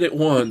only did it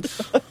once.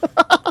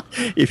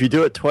 If you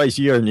do it twice,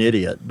 you're an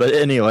idiot. But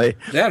anyway.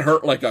 That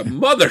hurt like a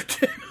mother.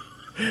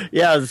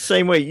 Yeah, the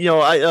same way.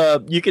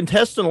 You can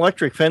test an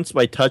electric fence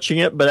by touching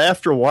it, but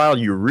after a while,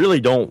 you really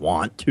don't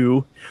want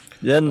to.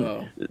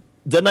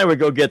 Then I would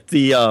go get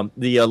the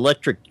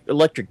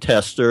electric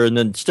tester and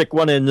then stick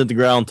one end in the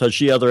ground, touch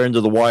the other end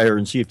of the wire,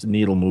 and see if the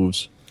needle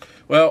moves.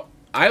 Well,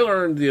 I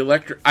learned the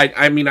electric.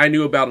 I mean, I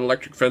knew about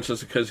electric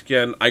fences because,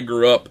 again, I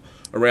grew up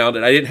around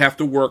it. I didn't have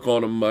to work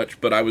on them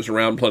much, but I was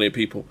around plenty of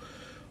people.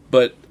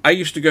 But I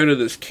used to go to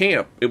this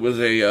camp. It was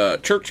a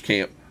church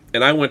camp,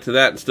 and I went to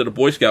that instead of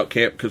Boy Scout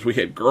camp because we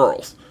had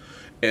girls,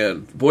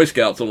 and Boy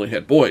Scouts only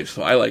had boys,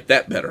 so I liked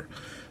that better.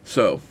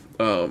 So,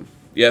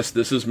 yes,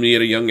 this is me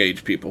at a young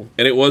age, people,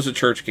 and it was a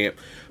church camp.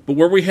 But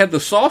where we had the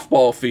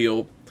softball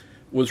field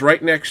was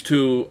right next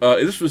to.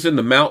 This was in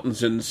the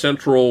mountains in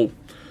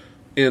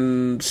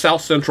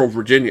South Central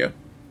Virginia,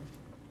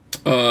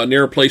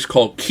 near a place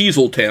called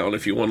Kieseltown,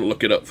 if you want to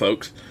look it up,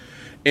 folks.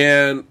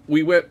 And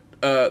we went.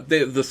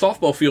 The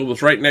softball field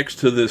was right next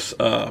to this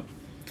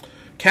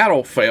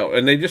cattle field,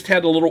 and they just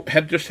had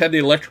the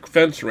electric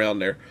fence around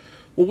there.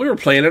 Well, we were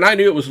playing, and I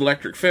knew it was an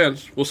electric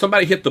fence. Well,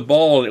 somebody hit the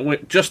ball, and it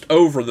went just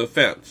over the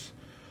fence.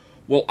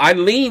 Well, I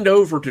leaned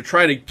over to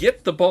try to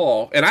get the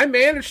ball, and I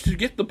managed to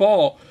get the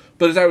ball,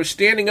 but as I was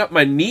standing up,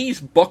 my knees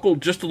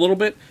buckled just a little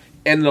bit,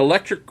 and the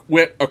electric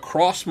went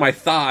across my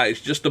thighs,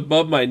 just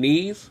above my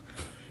knees.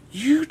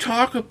 You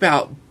talk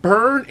about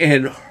burn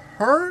and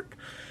hurt.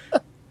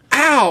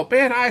 Ow,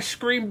 man, I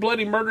screamed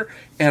bloody murder.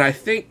 And I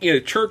think in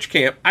a church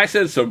camp, I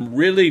said some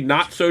really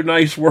not so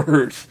nice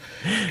words.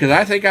 Because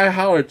I think I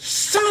hollered,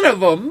 son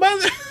of a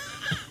mother.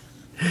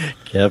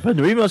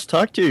 Kevin, we must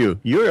talk to you.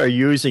 You are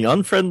using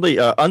unfriendly,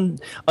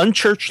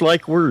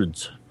 unchurch-like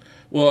words.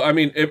 Well, I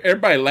mean,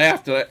 everybody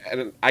laughed.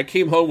 And I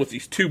came home with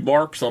these 2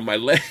 marks on my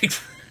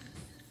legs.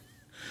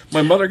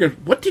 My mother goes,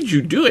 what did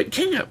you do at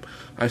camp?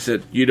 I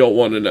said, you don't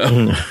want to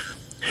know.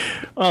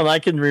 Well, I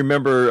can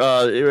remember,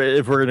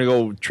 if we're going to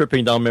go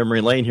tripping down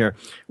memory lane here,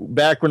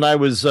 back when I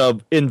was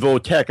in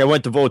Votech, I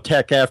went to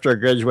Votech after I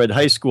graduated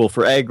high school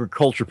for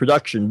agriculture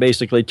production,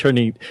 basically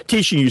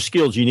teaching you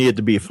skills you needed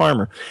to be a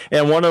farmer.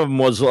 And one of them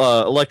was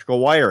electrical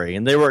wiring,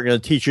 and they weren't going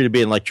to teach you to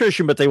be an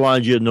electrician, but they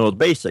wanted you to know the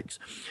basics.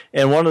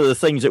 And one of the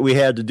things that we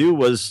had to do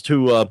was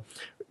to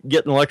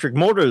get an electric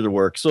motor to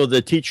work. So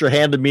the teacher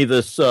handed me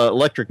this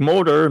electric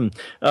motor, and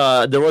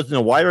there wasn't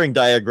a wiring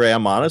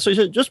diagram on it. So he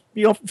said, just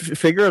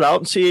figure it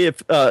out and see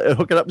if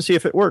hook it up and see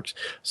if it works.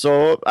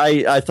 So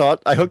I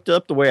thought I hooked it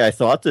up the way I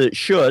thought that it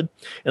should,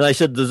 and I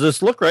said, does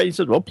this look right? He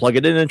said, well, plug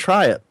it in and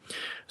try it.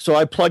 So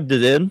I plugged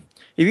it in.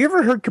 Have you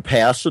ever heard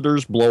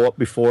capacitors blow up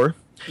before?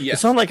 Yes.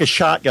 It sounded like a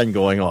shotgun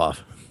going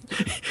off.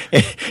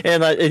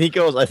 and he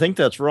goes, I think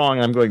that's wrong.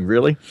 I'm going,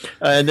 really?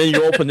 And then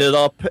you open it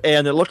up,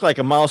 and it looked like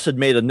a mouse had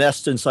made a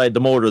nest inside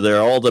the motor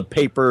there. All the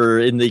paper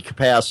in the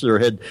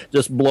capacitor had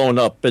just blown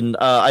up, and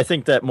I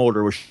think that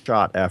motor was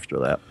shot after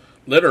that.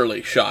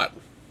 Literally shot.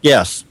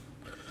 Yes.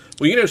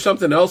 Well, you know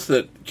something else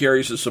that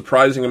carries a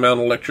surprising amount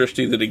of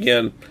electricity that,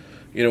 again,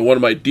 one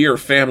of my dear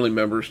family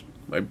members,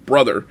 my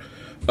brother,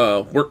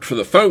 worked for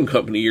the phone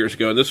company years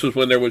ago, and this was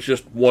when there was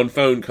just one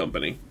phone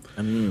company.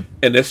 And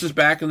this is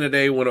back in the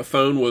day when a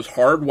phone was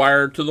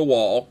hardwired to the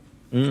wall.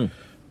 You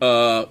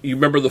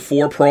remember the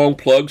 4-prong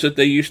plugs that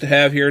they used to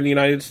have here in the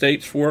United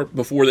States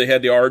before they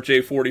had the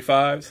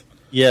RJ45s?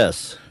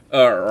 Yes.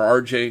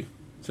 Or RJ,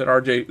 is that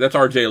RJ? That's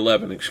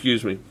RJ11,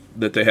 excuse me,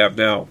 that they have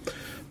now.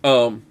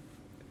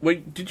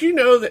 Wait, did you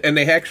know that? And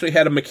they actually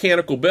had a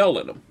mechanical bell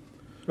in them.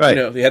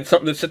 Right. They had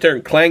something that sit there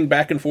and clang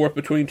back and forth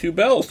between 2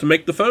 bells to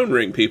make the phone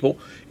ring, people.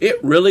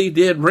 It really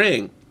did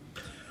ring.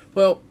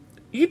 Well,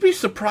 you'd be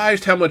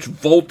surprised how much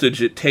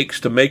voltage it takes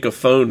to make a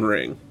phone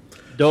ring.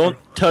 Don't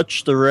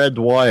touch the red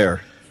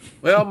wire.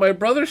 Well, my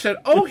brother said,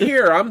 oh,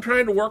 here, I'm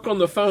trying to work on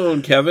the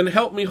phone, Kevin.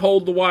 Help me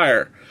hold the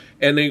wire.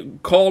 And they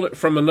called it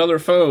from another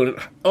phone.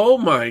 Oh,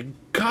 my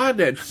God,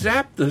 that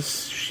zapped the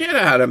shit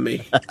out of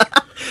me.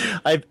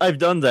 I've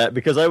done that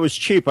because I was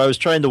cheap. I was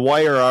trying to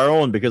wire our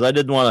own because I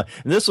didn't want to.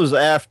 And this was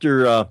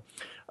after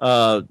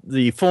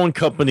the phone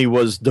company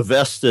was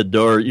divested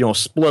or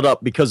split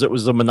up because it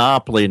was a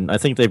monopoly, and I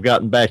think they've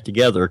gotten back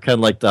together, kind of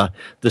like the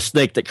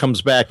snake that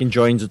comes back and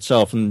joins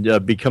itself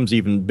and becomes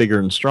even bigger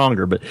and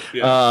stronger. But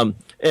yeah.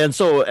 And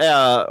so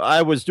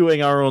I was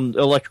doing our own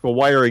electrical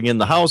wiring in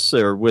the house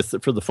there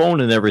for the phone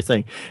and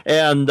everything,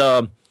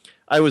 and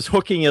I was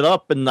hooking it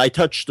up, and I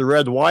touched the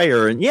red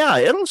wire, and yeah,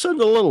 it'll send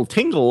a little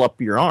tingle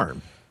up your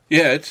arm.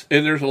 Yeah,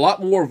 and there's a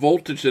lot more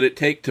voltage that it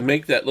takes to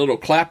make that little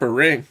clapper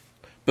ring.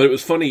 But it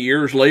was funny,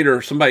 years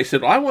later, somebody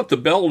said, I want the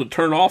bell to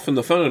turn off in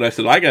the phone. I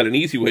said, I got an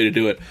easy way to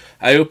do it.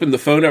 I opened the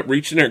phone up,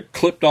 reached in there, and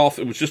clipped off.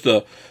 It was just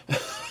a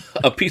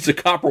piece of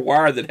copper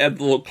wire that had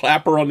the little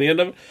clapper on the end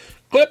of it.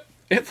 Clip,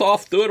 it's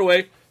off, threw it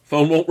away.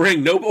 Phone won't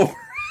ring no more.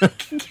 I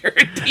can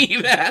guarantee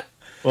you that.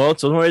 Well,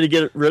 it's one way to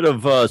get rid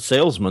of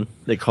salesmen.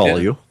 They call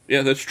you.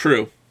 Yeah, that's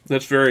true.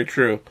 That's very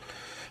true.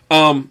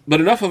 But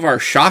enough of our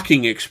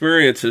shocking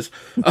experiences.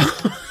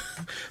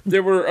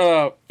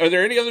 Are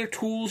there any other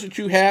tools that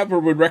you have or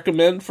would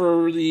recommend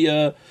for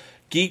the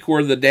geek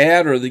or the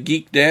dad or the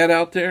geek dad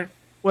out there?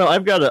 Well,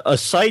 I've got a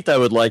site I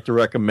would like to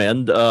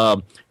recommend,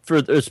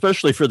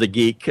 especially for the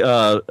geek,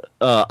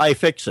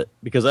 iFixit,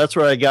 because that's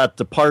where I got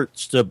the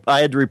parts. I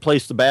had to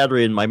replace the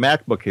battery in my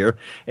MacBook here,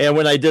 and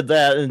when I did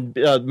that, and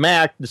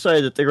Mac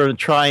decided that they're going to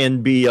try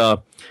and be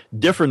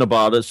different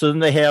about it, so then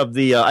they have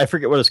the, I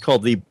forget what it's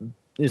called,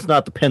 it's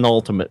not the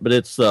penultimate, but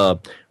it's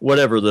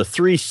whatever, the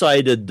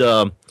three-sided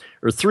or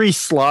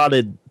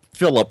three-slotted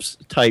Phillips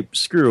type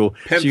screw.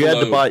 Pentalobe. So you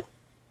had to buy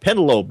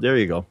pentalobe. There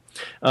you go.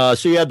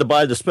 So you had to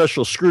buy the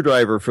special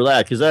screwdriver for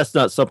that because that's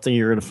not something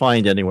you're going to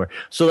find anywhere.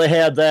 So they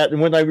had that,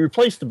 and when I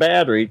replaced the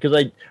battery, because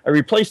I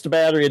replaced the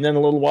battery, and then a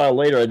little while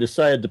later I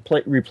decided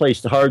to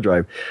replace the hard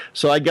drive.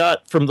 So I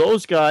got from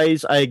those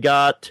guys, I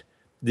got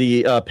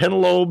the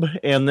pentalobe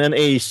and then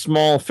a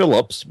small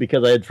Phillips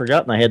because I had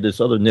forgotten I had this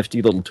other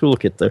nifty little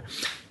toolkit there,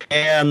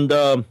 and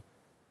then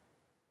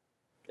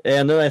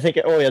I think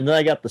and then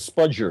I got the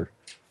spudger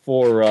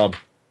for.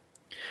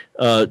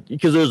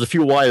 Because there's a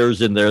few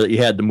wires in there that you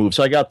had to move.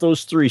 So I got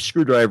those 3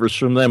 screwdrivers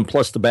from them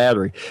plus the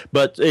battery.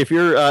 But if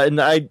you're, and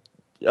I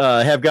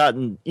have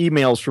gotten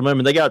emails from them,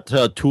 and they got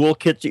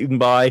toolkits you can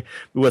buy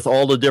with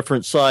all the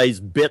different size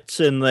bits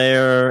in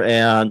there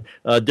and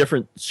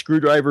different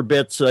screwdriver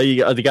bits. They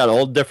got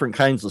all different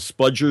kinds of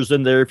spudgers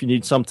in there if you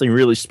need something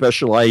really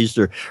specialized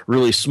or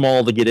really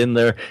small to get in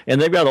there. And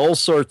they've got all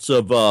sorts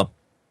of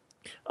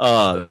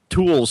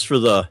tools for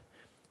the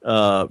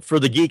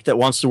geek that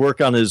wants to work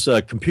on his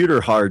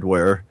computer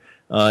hardware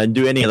and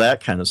do any of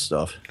that kind of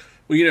stuff.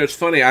 Well, it's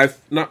funny.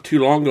 Not too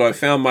long ago, I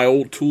found my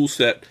old tool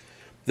set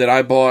that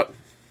I bought.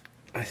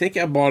 I think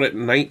I bought it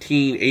in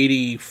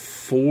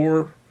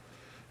 1984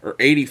 or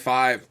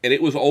 85, and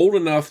it was old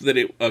enough that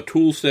a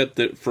tool set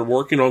that for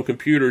working on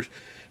computers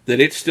that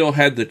it still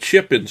had the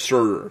chip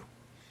inserter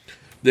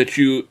that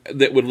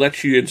would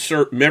let you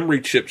insert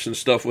memory chips and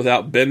stuff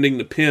without bending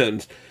the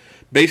pins.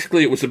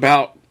 Basically, it was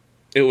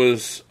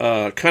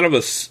kind of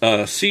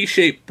a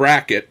C-shaped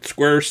bracket,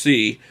 square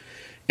C,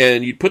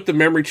 and you'd put the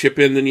memory chip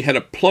in, then you had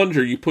a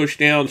plunger you push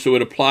down so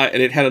it applied,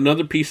 and it had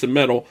another piece of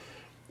metal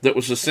that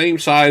was the same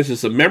size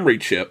as the memory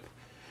chip,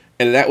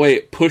 and that way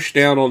it pushed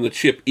down on the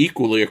chip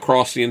equally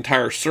across the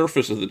entire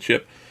surface of the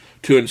chip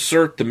to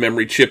insert the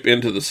memory chip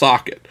into the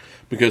socket,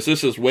 because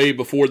this is way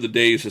before the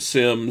days of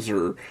SIMs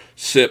or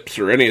SIPs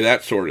or any of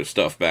that sort of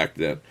stuff back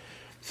then.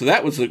 So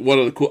that was one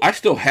of the cool. I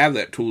still have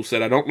that tool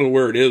set. I don't know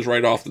where it is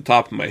right off the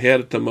top of my head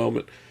at the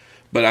moment,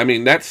 but I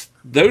mean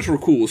those were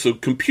cool. So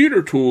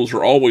computer tools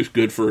are always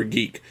good for a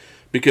geek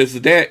because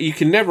you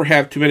can never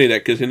have too many of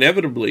that because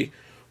inevitably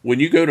when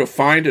you go to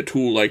find a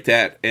tool like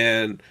that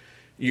and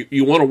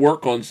you want to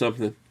work on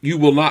something, you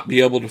will not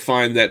be able to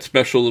find that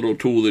special little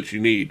tool that you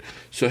need.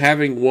 So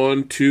having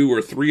 1, 2,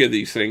 or 3 of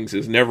these things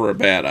is never a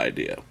bad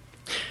idea.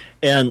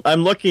 And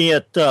I'm looking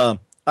at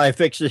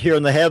iFixit here,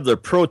 and they have their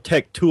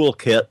ProTech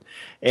toolkit,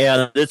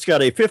 and it's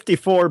got a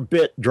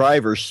 54-bit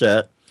driver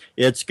set.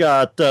 It's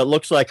got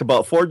looks like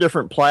about 4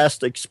 different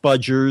plastic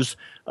spudgers,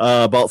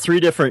 about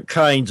 3 different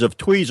kinds of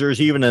tweezers,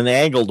 even an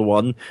angled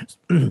one.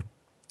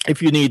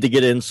 If you need to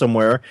get in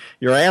somewhere,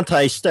 your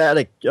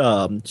anti-static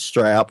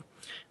strap,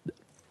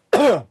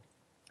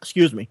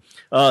 excuse me,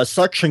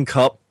 suction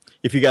cup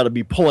if you got to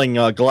be pulling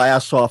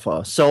glass off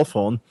a cell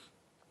phone,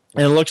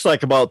 and it looks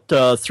like about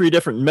 3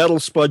 different metal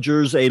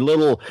spudgers, a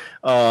little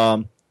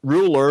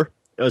ruler,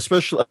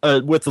 especially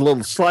with a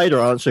little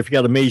slider on it, so if you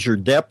got to measure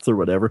depth or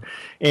whatever.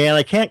 And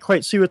I can't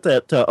quite see what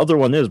that other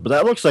one is, but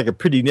that looks like a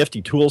pretty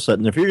nifty tool set.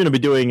 And if you're going to be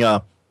doing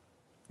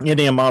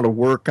any amount of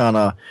work on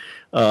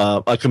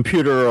a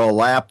computer or a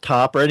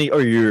laptop or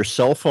your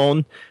cell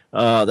phone,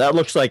 that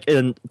looks like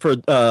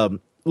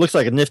looks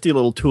like a nifty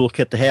little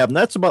toolkit to have, and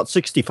that's about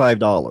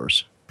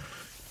 $65.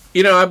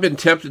 I've been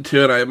tempted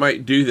to, and I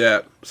might do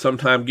that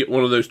sometime, get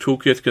one of those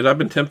toolkits, because I've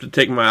been tempted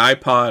to take my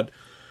iPod,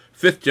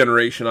 5th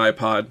generation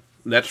iPod,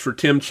 and that's for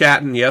Tim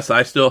Chatton. Yes,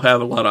 I still have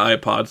a lot of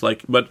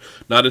iPods, but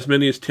not as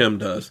many as Tim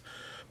does.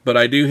 But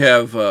I do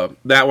have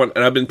that one,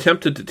 and I've been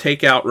tempted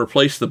to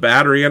replace the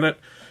battery in it,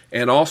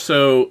 and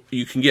also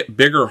you can get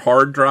bigger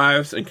hard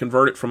drives and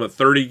convert it from a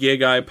 30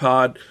 gig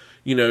iPod,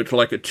 to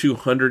like a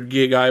 200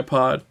 gig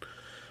iPod.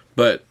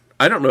 But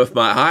I don't know if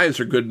my eyes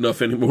are good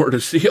enough anymore to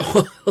see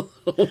all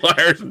the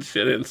wires and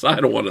shit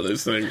inside of one of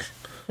those things.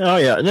 Oh,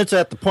 yeah, and it's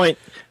at the point,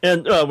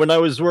 and when I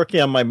was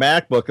working on my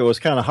MacBook, it was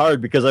kind of hard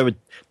because I would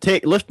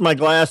lift my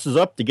glasses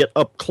up to get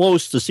up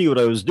close to see what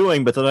I was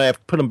doing, but then I have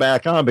to put them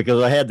back on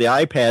because I had the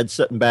iPad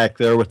sitting back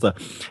there and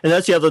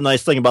that's the other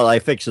nice thing about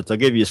iFixit. They'll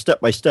give you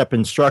step-by-step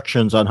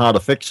instructions on how to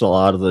fix a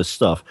lot of this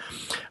stuff.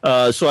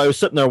 So I was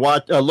sitting there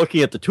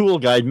looking at the tool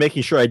guide,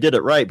 making sure I did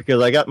it right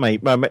because I got my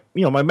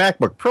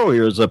MacBook Pro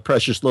here is a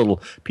precious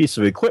little piece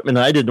of equipment,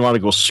 and I didn't want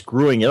to go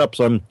screwing it up,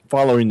 so I'm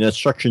following the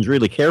instructions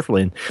really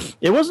carefully. And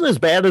it wasn't as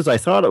bad as I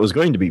thought it was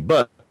going to be,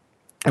 but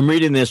I'm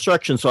reading the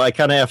instructions, so I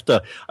kind of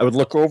I would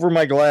look over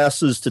my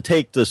glasses to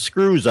take the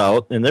screws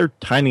out, and they're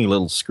tiny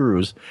little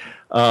screws.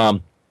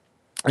 And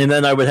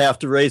then I would have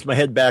to raise my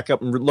head back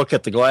up and look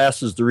at the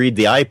glasses to read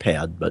the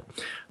iPad. But,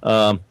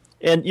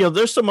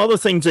 there's some other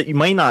things that you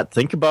may not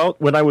think about.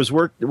 When I was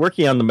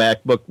working on the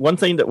MacBook, one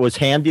thing that was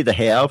handy to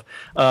have,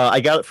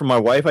 I got it from my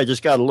wife. I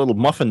just got a little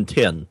muffin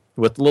tin,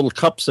 with little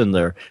cups in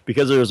there,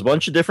 because there's a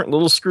bunch of different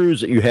little screws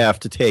that you have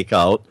to take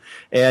out,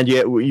 and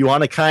you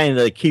want to kind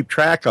of keep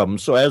track of them.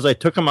 So as I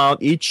took them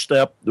out, each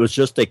step was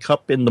just a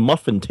cup in the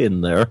muffin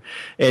tin there,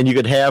 and you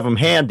could have them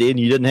handy, and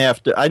you didn't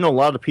have to. I know a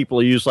lot of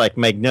people use like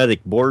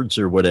magnetic boards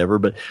or whatever,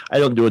 but I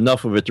don't do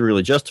enough of it to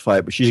really justify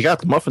it. But she's got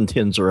the muffin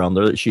tins around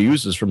there that she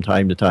uses from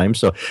time to time,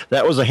 so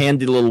that was a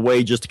handy little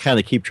way just to kind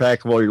of keep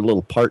track of all your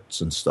little parts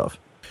and stuff.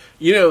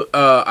 You know,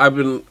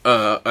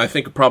 I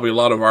think probably a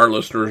lot of our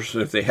listeners,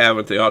 if they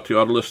haven't, they ought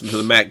to listen to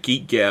the Mac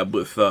Geek Gab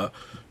with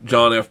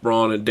John F.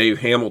 Braun and Dave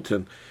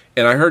Hamilton.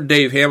 And I heard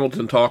Dave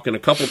Hamilton talking a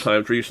couple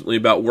times recently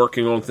about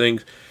working on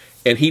things,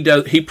 and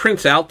he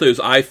prints out those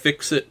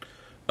iFixit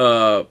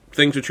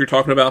things that you're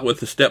talking about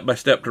with the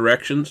step-by-step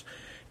directions.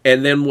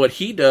 And then what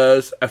he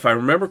does, if I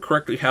remember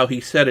correctly how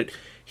he said it,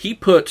 he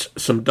puts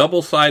some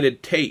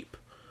double-sided tape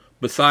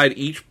beside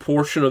each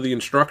portion of the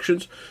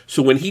instructions.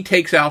 So when he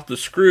takes out the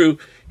screw,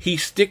 he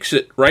sticks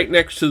it right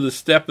next to the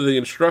step of the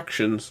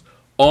instructions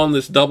on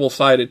this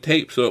double-sided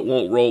tape so it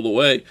won't roll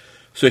away.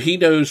 So he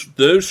knows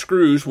those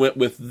screws went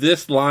with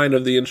this line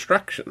of the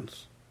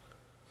instructions.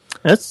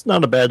 That's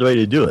not a bad way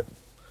to do it.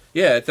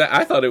 Yeah,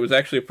 I thought it was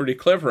actually a pretty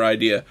clever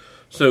idea.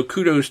 So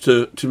kudos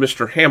to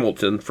Mr.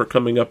 Hamilton for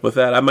coming up with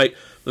that.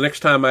 The next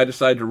time I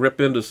decide to rip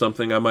into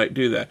something, I might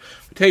do that.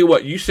 I tell you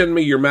what, you send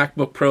me your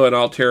MacBook Pro and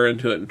I'll tear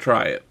into it and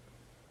try it.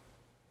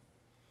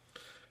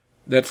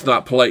 That's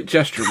not polite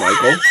gesture,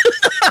 Michael.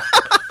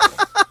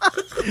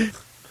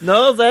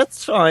 No,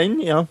 that's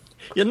fine.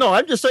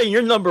 I'm just saying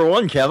you're number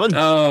one, Kevin.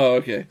 Oh,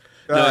 okay.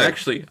 Right. No,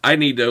 actually, I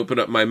need to open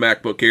up my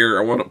MacBook Air.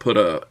 I want to put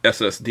a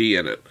SSD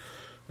in it,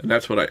 and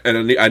that's what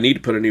I need to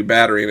put a new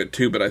battery in it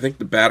too. But I think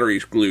the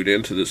battery's glued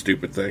into this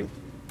stupid thing.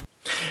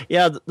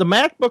 Yeah, the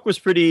MacBook was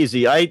pretty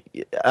easy.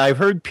 I've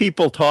heard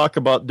people talk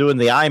about doing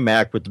the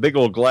iMac with the big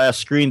old glass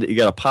screen that you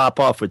got to pop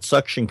off with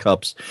suction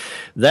cups.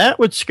 That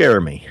would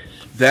scare me.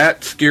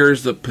 That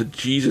scares the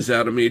bejesus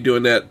out of me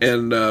doing that.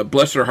 And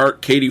bless her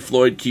heart, Katie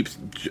Floyd keeps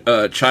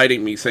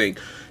chiding me, saying,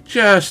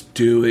 "Just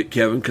do it,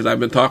 Kevin," because I've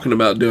been talking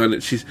about doing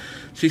it.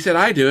 She said,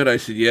 "I do it." I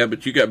said, "Yeah,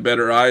 but you got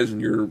better eyes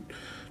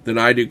than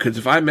I do. Because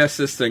if I mess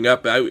this thing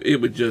up,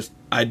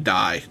 I'd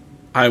die.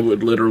 I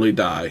would literally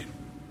die."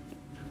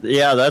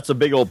 Yeah, that's a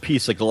big old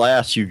piece of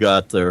glass you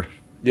got there.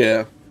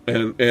 Yeah,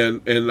 and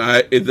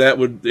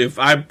if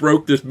I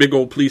broke this big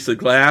old piece of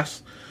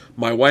glass,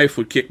 my wife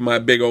would kick my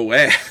big old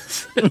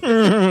ass.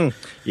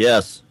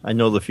 Yes, I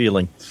know the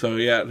feeling. So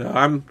yeah,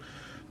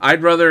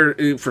 I'd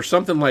rather for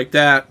something like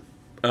that,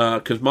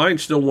 because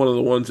mine's still one of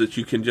the ones that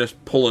you can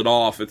just pull it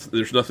off.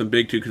 There's nothing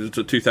big to because it's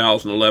a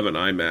 2011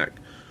 iMac.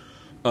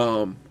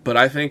 But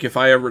I think if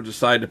I ever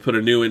decide to put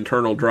a new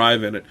internal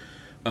drive in it,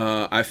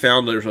 I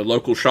found there's a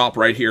local shop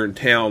right here in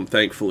town,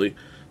 thankfully,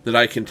 that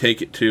I can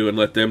take it to and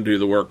let them do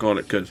the work on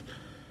it, because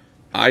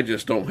I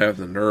just don't have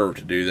the nerve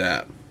to do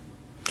that.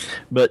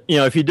 But,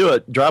 if you do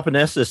it, drop an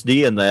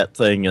SSD in that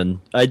thing, and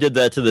I did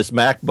that to this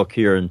MacBook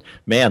here, and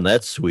man,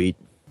 that's sweet.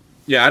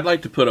 Yeah, I'd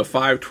like to put a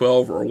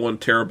 512 or a 1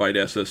 terabyte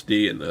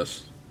SSD in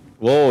this.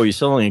 Whoa, you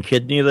selling a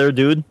kidney there,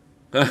 dude?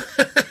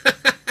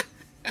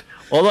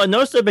 Although I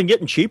noticed they've been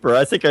getting cheaper.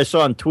 I think I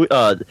saw on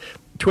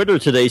Twitter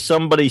today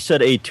somebody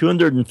said a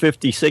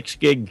 256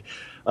 gig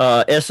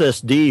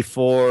SSD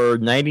for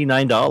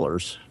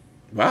 $99.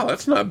 Wow,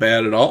 that's not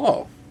bad at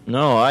all.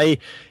 No,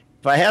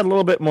 if I had a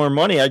little bit more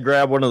money, I'd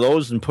grab one of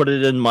those and put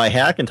it in my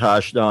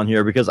Hackintosh down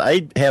here, because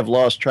I have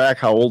lost track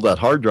how old that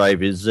hard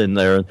drive is in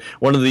there.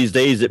 One of these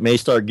days it may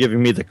start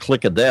giving me the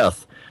click of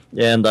death,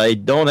 and I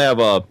don't have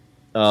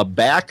a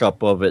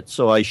backup of it,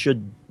 so I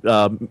should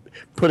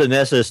put an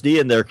SSD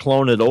in there,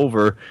 clone it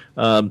over,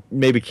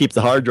 maybe keep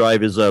the hard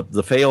drive as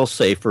the fail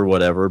safe or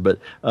whatever. But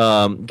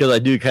because I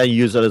do kind of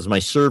use that as my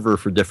server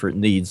for different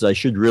needs, I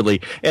should really,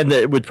 and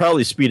it would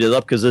probably speed it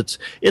up because it's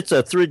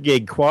a 3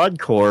 gig quad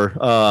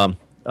core.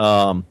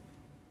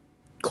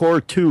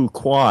 Core 2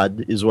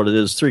 quad is what it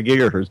is, 3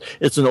 gigahertz.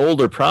 It's an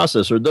older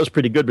processor. It does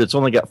pretty good, but it's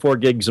only got 4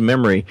 gigs of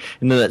memory,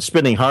 and then that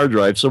spinning hard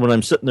drive. So when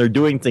I'm sitting there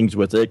doing things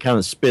with it, it kind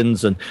of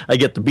spins, and I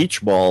get the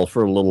beach ball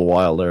for a little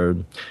while there.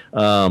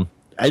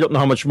 I don't know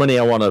how much money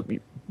I want to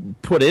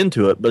put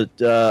into it, but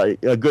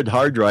a good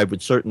hard drive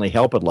would certainly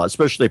help it a lot,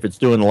 especially if it's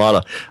doing a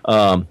lot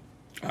of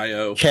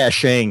I/O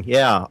caching,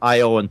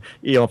 I/O, and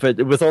if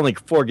with only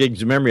 4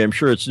 gigs of memory, I'm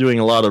sure it's doing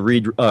a lot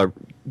of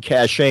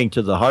caching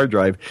to the hard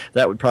drive.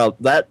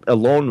 That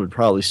alone would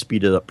probably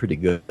speed it up pretty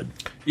good.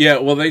 Yeah,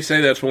 well, they say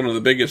that's one of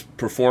the biggest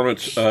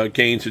performance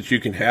gains that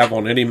you can have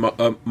on any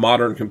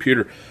modern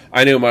computer.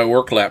 I know my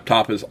work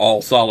laptop is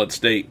all solid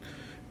state,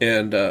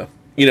 and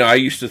I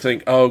used to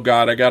think, oh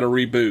God, I got to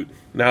reboot.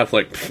 Now it's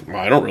like,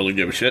 I don't really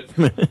give a shit.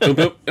 Boom,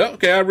 boom.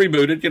 Okay, I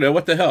rebooted.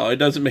 What the hell? It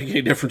doesn't make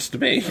any difference to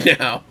me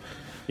now.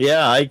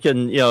 Yeah, I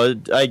can.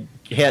 I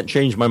can't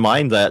change my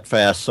mind that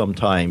fast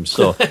sometimes.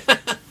 So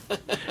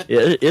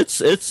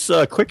it's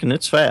quick and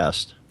it's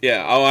fast.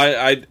 Yeah. Oh,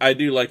 I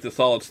do like the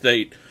solid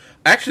state.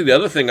 Actually, the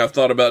other thing I've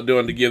thought about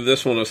doing to give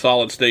this one a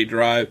solid state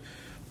drive,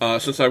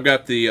 since I've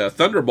got the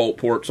Thunderbolt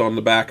ports on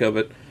the back of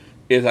it,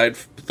 is I'd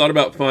thought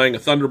about buying a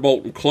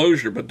Thunderbolt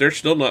enclosure, but they're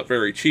still not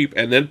very cheap,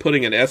 and then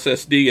putting an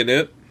SSD in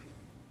it,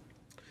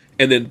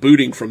 and then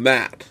booting from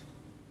that.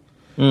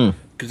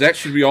 Because that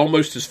should be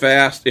almost as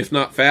fast, if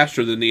not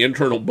faster, than the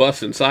internal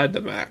bus inside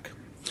the Mac.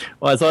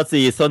 Well, I thought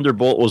the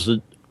Thunderbolt was I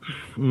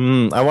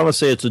want to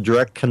say it's a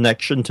direct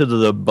connection to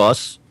the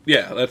bus.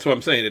 Yeah, that's what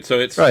I'm saying.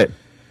 It's right.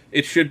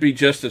 It should be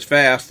just as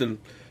fast, and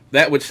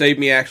that would save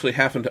me actually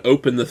having to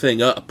open the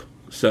thing up.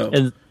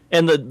 So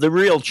and the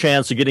real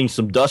chance of getting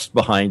some dust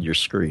behind your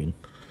screen.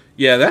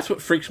 Yeah, that's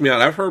what freaks me out.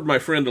 I've heard my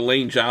friend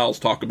Elaine Giles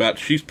talk about.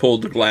 She's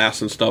pulled the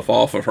glass and stuff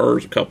off of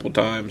hers a couple of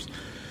times,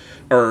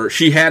 or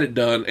she had it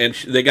done, and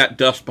they got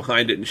dust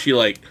behind it, and she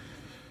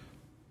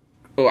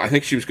I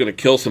think she was going to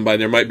kill somebody.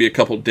 There might be a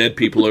couple dead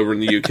people over in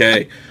the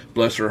UK,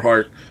 bless her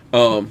heart,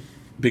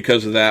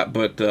 because of that.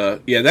 But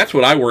yeah, that's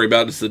what I worry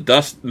about is the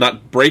dust,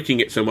 not breaking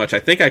it so much. I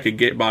think I could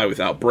get by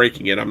without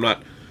breaking it. I'm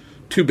not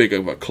too big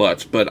of a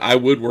klutz, but I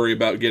would worry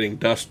about getting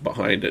dust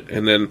behind it,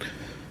 and then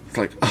it's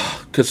like,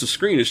 because the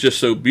screen is just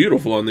so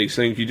beautiful on these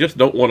things, you just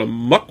don't want to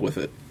muck with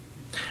it.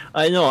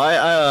 I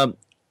know.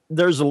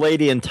 There's a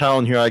lady in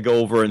town here. I go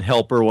over and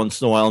help her once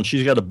in a while, and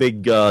she's got a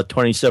big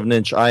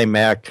 27-inch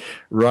iMac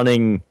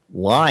running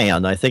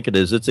Lion, I think it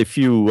is. It's a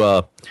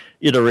few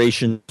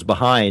iterations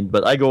behind,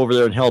 but I go over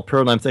there and help her,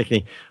 and I'm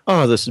thinking,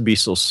 oh, this would be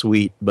so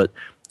sweet. But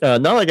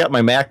now I got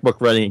my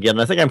MacBook running again,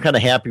 and I think I'm kind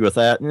of happy with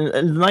that. And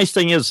the nice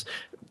thing is,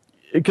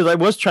 because I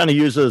was trying to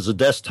use it as a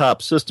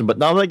desktop system, but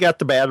now that I got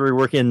the battery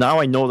working,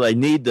 now I know that I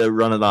need to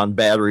run it on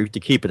battery to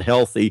keep it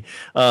healthy.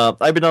 I've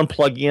been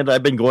unplugging it.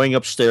 I've been going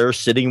upstairs,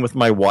 sitting with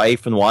my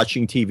wife and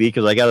watching TV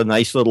because I got a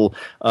nice little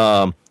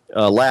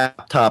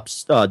laptop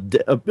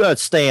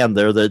stand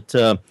there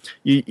that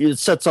it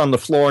sits on the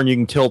floor and you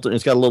can tilt it. And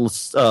it's got a little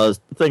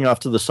thing off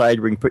to the side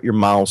where you can put your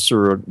mouse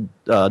or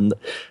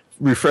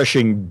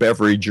refreshing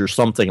beverage or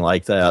something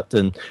like that,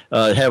 and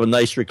have a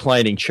nice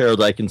reclining chair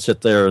that I can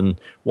sit there and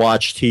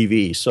watch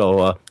TV.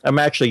 So I'm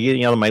actually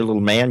getting out of my little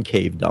man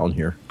cave down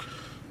here.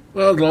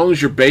 Well, as long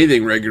as you're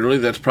bathing regularly,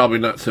 that's probably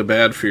not so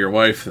bad for your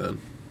wife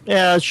then.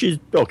 Yeah, she's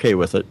okay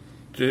with it.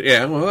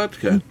 Yeah, well, that's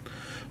good.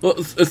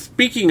 Well,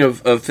 speaking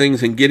of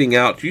things and getting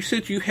out, you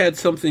said you had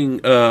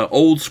something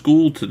old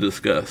school to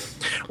discuss.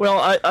 Well,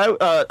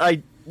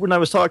 I when I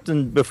was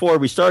talking before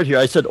we started here,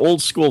 I said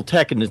old school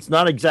tech, and it's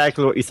not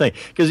exactly what you think.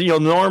 Because,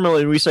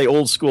 normally when we say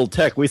old school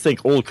tech, we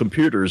think old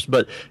computers.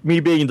 But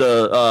me being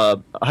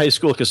the high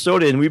school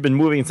custodian, we've been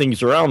moving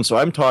things around, so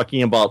I'm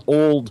talking about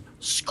old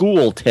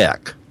school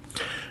tech.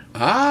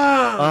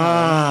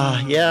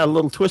 Yeah, a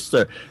little twist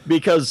there.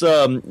 Because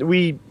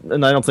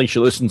and I don't think she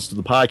listens to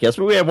the podcast,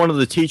 but we have one of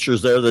the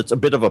teachers there that's a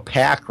bit of a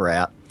pack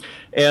rat.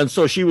 And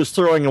so she was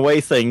throwing away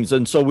things,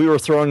 and so we were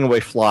throwing away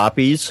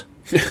floppies.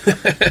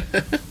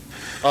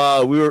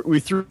 We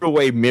threw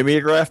away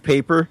mimeograph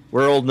paper.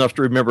 We're old enough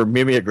to remember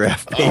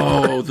mimeograph paper.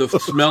 Oh, the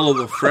smell of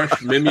the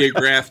fresh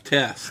mimeograph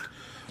test.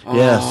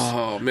 Yes.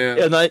 Oh, man.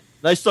 And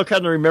I still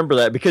kind of remember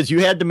that because you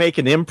had to make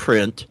an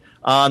imprint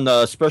on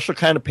a special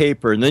kind of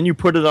paper, and then you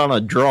put it on a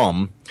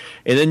drum,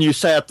 and then you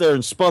sat there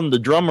and spun the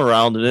drum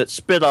around, and it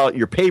spit out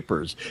your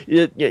papers.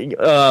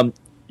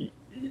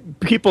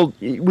 People,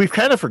 we've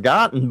kind of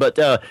forgotten, but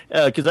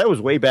because that was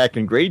way back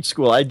in grade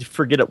school, I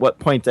forget at what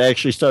point they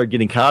actually started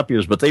getting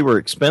copiers, but they were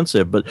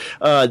expensive. But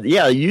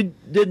yeah, you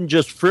didn't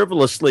just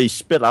frivolously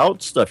spit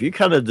out stuff. You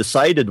kind of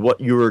decided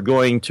what you were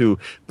going to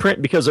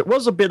print, because it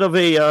was a bit of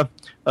a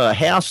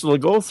hassle to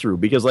go through,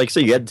 because like I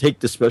say, you had to take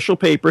the special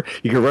paper,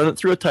 you could run it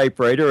through a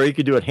typewriter, or you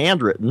could do it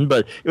handwritten,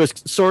 but it was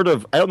sort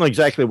of, I don't know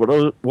exactly what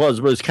it was,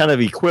 but it was kind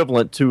of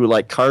equivalent to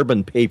like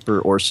carbon paper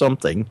or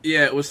something.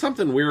 Yeah, it was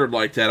something weird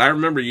like that. I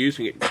remember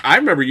using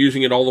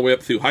it all the way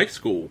up through high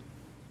school.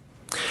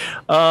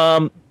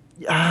 I'm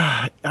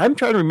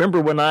trying to remember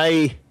when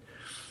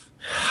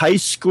high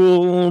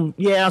school,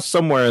 yeah,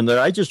 somewhere in there.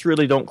 I just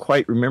really don't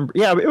quite remember.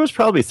 Yeah, it was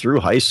probably through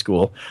high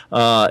school.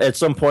 At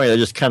some point, I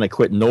just kind of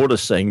quit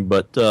noticing.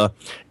 But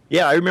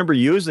yeah, I remember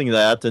using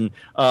that, and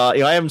I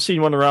haven't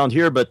seen one around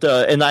here. But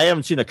and I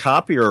haven't seen a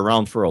copier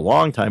around for a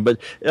long time. But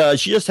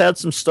she just had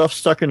some stuff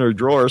stuck in her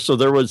drawer, so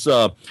there was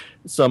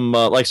some,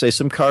 like I say,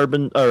 some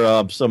carbon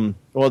or some.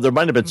 Well, there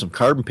might have been some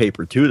carbon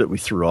paper too that we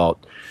threw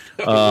out.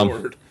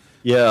 Lord.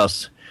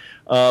 Yes,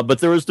 but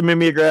there was the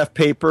mimeograph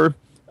paper.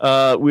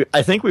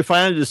 I think we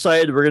finally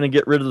decided we're going to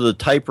get rid of the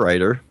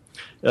typewriter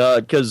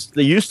because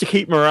they used to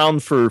keep them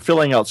around for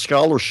filling out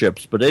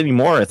scholarships, but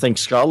anymore I think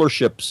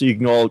scholarships you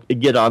can all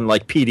get on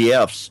like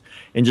PDFs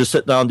and just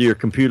sit down to your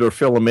computer,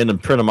 fill them in,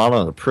 and print them out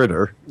on a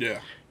printer. Yeah.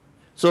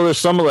 So there's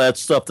some of that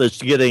stuff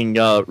that's getting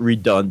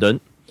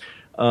redundant.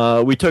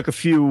 We took a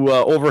few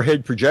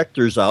overhead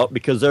projectors out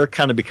because they're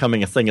kind of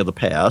becoming a thing of the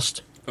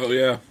past. Oh,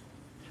 yeah.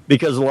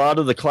 Because a lot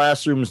of the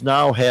classrooms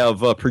now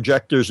have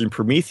projectors and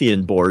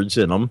Promethean boards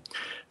in them.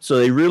 So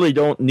they really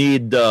don't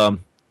need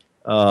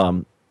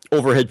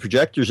overhead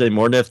projectors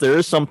anymore. And if there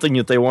is something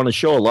that they want to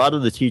show, a lot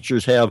of the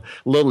teachers have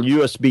little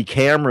USB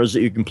cameras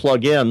that you can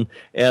plug in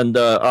and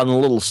on a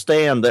little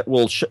stand that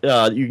will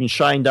you can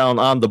shine down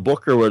on the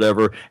book or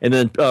whatever, and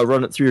then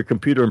run it through your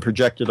computer and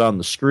project it on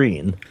the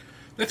screen.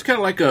 That's kind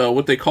of like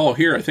what they call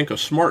here, I think, a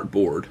smart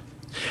board.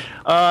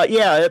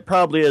 Yeah, it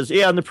probably is.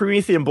 Yeah, on the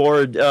Promethean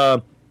board,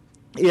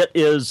 it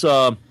is.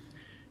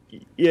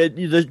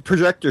 The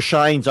projector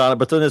shines on it,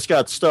 but then it's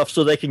got stuff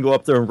so they can go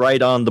up there and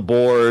write on the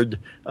board,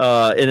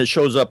 and it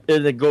shows up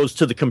and it goes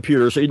to the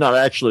computer, so you're not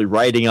actually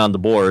writing on the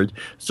board.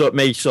 So it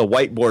makes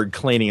whiteboard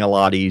cleaning a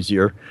lot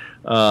easier.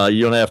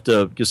 You don't have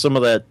to, because some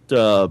of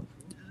that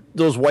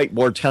those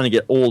whiteboards kind of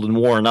get old and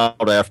worn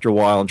out after a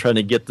while, and trying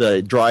to get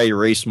the dry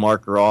erase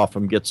marker off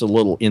them gets a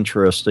little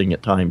interesting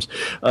at times.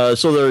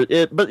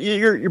 But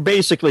you're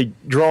basically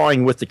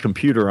drawing with the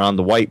computer on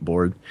the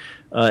whiteboard.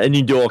 And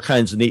you do all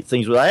kinds of neat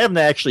things with it. I haven't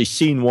actually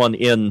seen one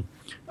in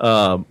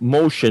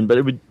motion,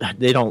 but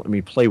they don't let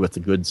me play with the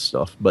good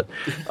stuff. But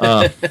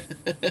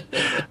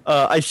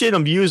I've seen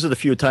them use it a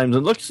few times,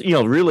 and it looks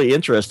really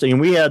interesting.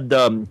 And we had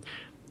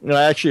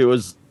actually it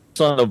was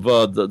son of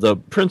the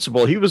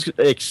principal. He was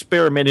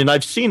experimenting.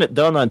 I've seen it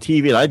done on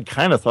TV, and I'd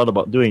kind of thought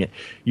about doing it.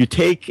 You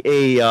take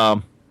a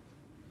how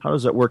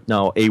does that work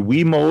now? A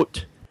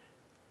Wiimote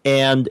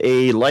and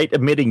a light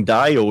emitting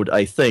diode,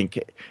 I think,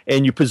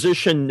 and you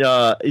position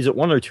is it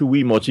one or two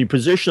Wiimotes? You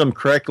position them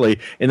correctly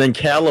and then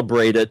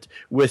calibrate it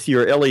with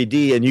your LED,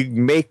 and you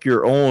can make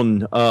your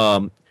own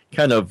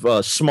kind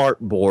of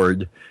smart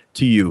board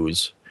to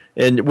use,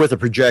 and with a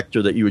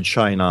projector that you would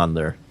shine on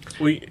there.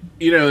 Well,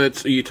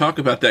 you talk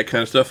about that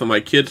kind of stuff, and my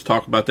kids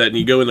talk about that, and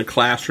you go in the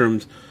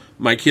classrooms.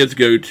 My kids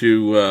go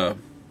to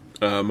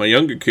my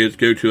younger kids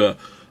go to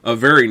a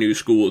very new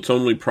school. It's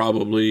only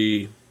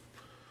probably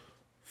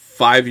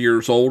 5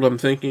 years old, I'm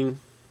thinking.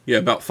 Yeah,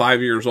 about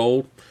 5 years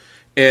old.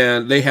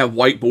 And they have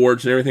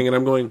whiteboards and everything, and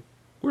I'm going,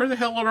 where the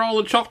hell are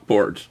all the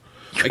chalkboards?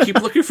 I keep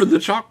looking for the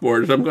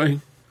chalkboards. I'm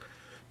going,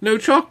 no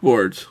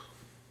chalkboards.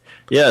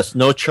 Yes,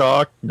 no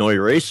chalk, no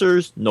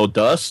erasers, no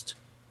dust.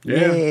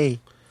 Yeah. Yay.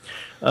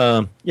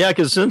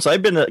 Because since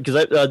I've been,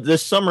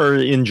 this summer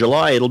in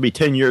July, it'll be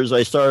 10 years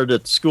I started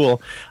at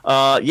school.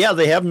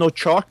 They have no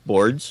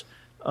chalkboards.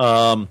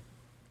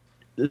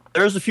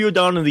 There's a few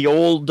down in the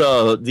old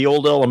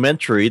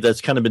elementary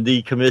that's kind of been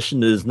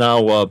decommissioned, is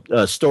now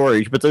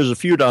storage, but there's a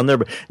few down there,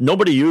 but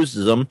nobody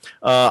uses them.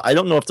 I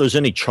don't know if there's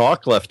any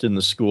chalk left in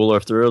the school, or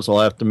if there is, I'll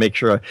have to make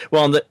sure.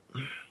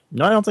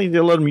 No, I don't think they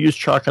let them use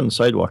chalk on the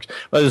sidewalks.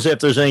 But I was gonna say, if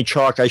there's any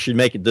chalk, I should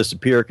make it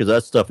disappear, because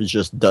that stuff is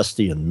just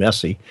dusty and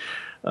messy.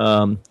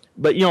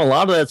 But a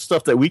lot of that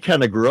stuff that we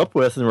kind of grew up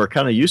with and we're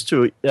kind of used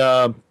to,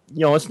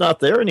 it's not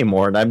there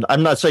anymore. And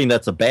I'm not saying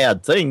that's a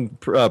bad thing.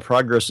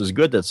 Progress is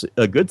good. That's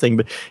a good thing.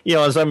 But,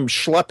 as I'm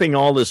schlepping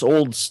all this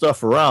old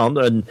stuff around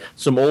and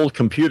some old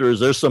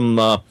computers, there's some,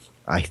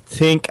 I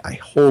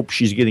hope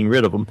she's getting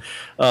rid of them,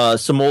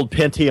 some old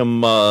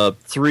Pentium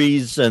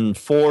 3s and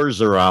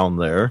 4s around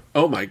there.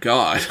 Oh, my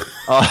God.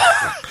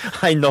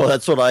 I know,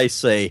 that's what I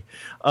say.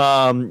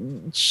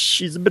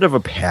 She's a bit of a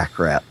pack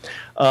rat.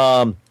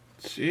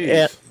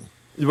 Jeez.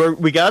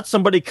 We got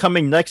somebody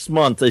coming next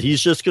month that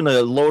he's just going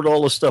to load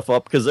all the stuff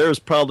up, because there's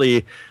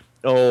probably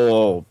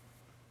a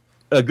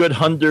good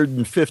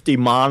 150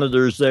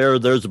 monitors there.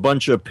 There's a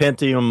bunch of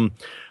Pentium.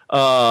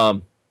 I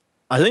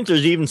think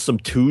there's even some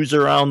 2s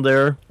around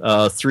there,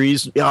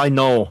 3s. Yeah, I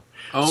know.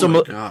 Oh,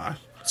 my God.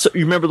 So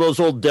you remember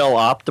those old Dell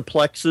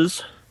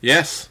Optiplexes?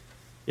 Yes.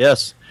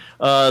 Yes.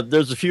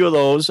 There's a few of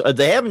those.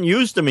 They haven't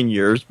used them in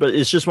years, but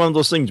it's just one of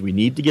those things. We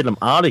need to get them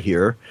out of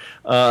here.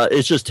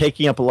 It's just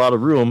taking up a lot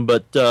of room.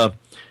 But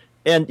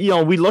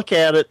we look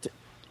at it.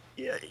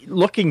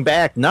 Looking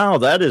back now,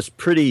 that is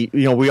pretty.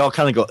 We all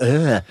kind of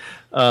go,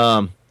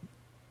 ugh.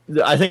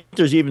 I think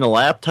there's even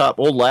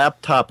old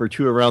laptop or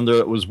two around there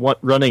that was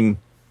running,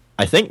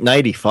 I think,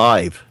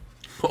 95.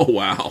 Oh,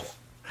 wow.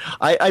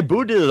 I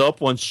booted it up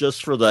once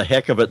just for the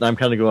heck of it, and I'm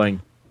kind of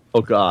going,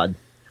 oh, God.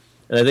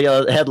 And I think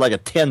it had like a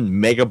 10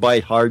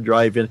 megabyte hard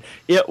drive in it.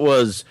 It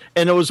was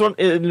one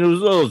of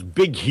those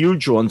big,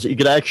 huge ones that you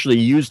could actually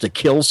use to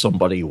kill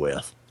somebody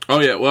with. Oh,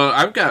 yeah. Well,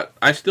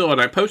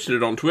 and I posted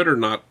it on Twitter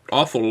not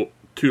awful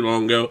too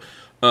long ago.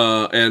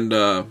 And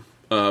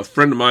a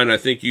friend of mine, I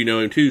think you know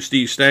him too,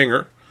 Steve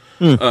Stanger,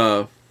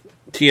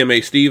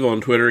 TMA Steve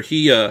on Twitter.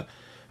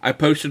 I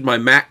posted my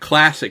Mac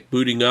Classic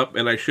booting up,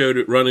 and I showed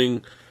it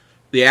running.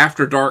 The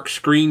After Dark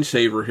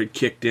screensaver had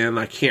kicked in.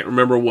 I can't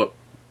remember what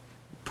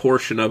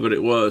portion of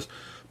it was,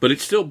 but it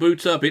still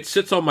boots up. It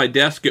sits on my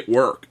desk at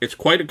work. It's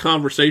quite a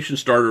conversation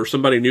starter.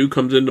 Somebody new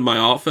comes into my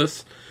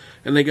office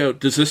and they go,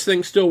 does this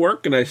thing still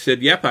work? And I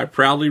said, yep. I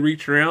proudly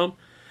reach around,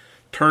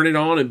 turn it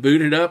on, and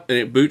boot it up, and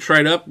it boots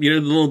right up, the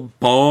little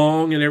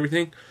bong and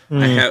everything.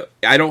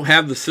 I don't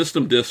have the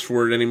system disk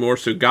for it anymore,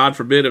 so God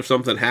forbid if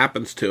something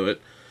happens to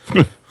it.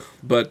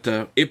 But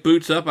it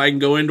boots up. I can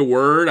go into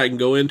Word, I can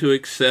go into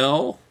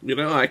Excel,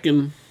 I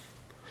can.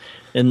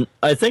 And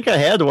I think I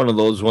had one of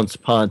those once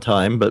upon a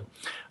time, but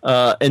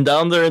and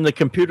down there in the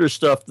computer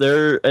stuff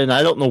there, and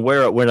I don't know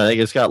where it went. I think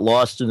it's got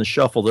lost in the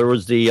shuffle. There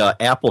was the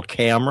Apple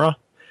camera.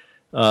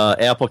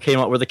 Apple came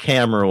out with a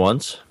camera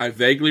once. I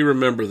vaguely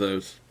remember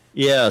those.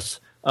 Yes,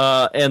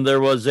 and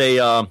there was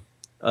a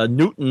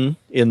Newton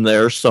in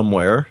there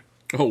somewhere.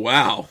 Oh,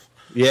 wow.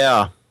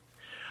 Yeah.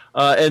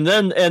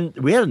 And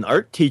we had an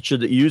art teacher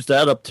that used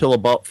that up till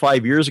about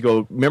 5 years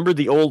ago. Remember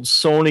the old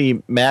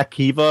Sony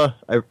Makiva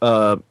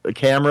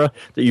camera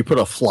that you put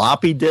a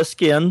floppy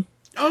disk in?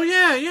 Oh,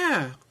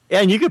 yeah.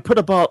 And you could put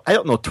about,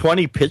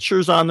 20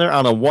 pictures on there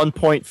on a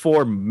 1.4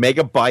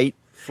 megabyte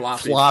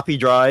floppy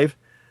drive.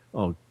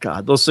 Oh,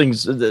 God, those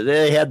things,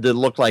 they had to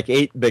look like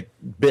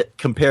 8-bit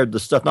compared to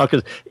stuff now.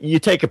 Because you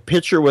take a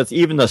picture with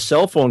even a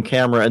cell phone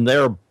camera, and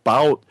they're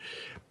about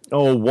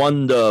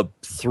 1 to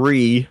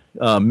 3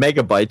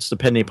 megabytes,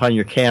 depending upon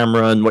your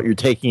camera and what you're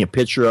taking a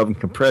picture of and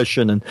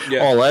compression and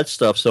all that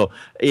stuff. So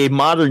a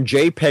modern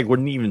JPEG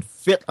wouldn't even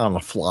fit on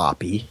a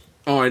floppy.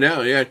 Oh, I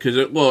know, yeah, because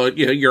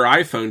your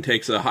iPhone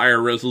takes a higher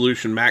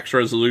resolution, max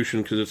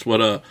resolution, because it's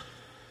a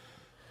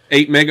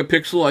 8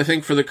 megapixel, I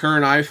think, for the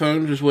current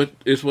iPhone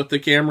is what the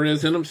camera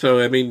is in them. So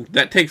I mean,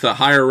 that takes a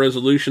higher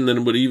resolution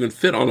than would even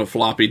fit on a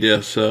floppy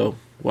disk. So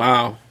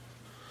wow.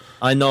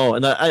 I know,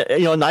 and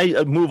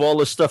I move all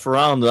this stuff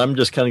around, and I'm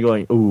just kind of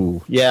going,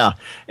 ooh, yeah.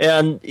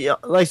 And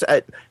like I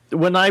said,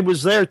 when I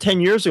was there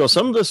 10 years ago,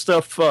 some of this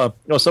stuff,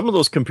 some of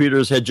those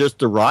computers had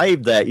just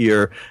arrived that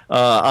year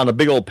on a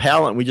big old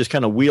pallet. We just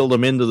kind of wheeled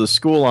them into the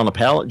school on a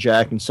pallet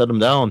jack and set them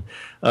down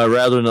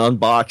rather than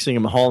unboxing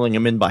them and hauling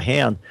them in by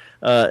hand.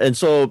 And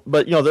so,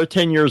 but they're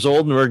 10 years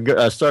old, and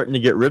we're starting to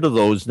get rid of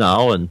those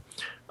now. And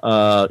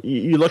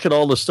you look at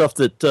all the stuff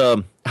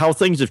that how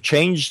things have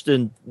changed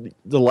in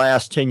the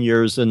last 10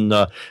 years, and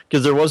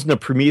because there wasn't a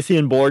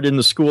Promethean board in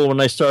the school when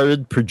I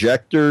started,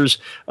 projectors,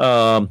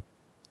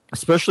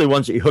 especially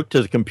ones that you hooked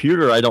to the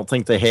computer, I don't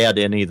think they had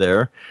any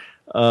there.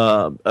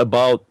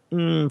 About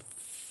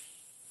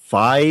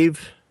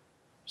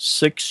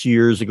 5-6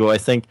 years ago, I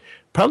think,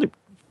 probably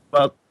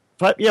about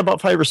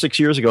 5 or 6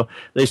 years ago,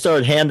 they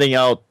started handing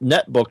out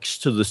netbooks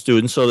to the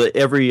students so that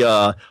every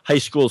high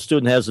school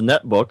student has a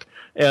netbook,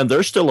 and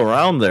they're still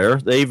around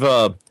there.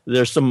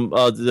 There's some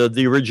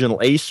the original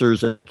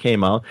Acers that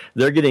came out.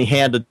 They're getting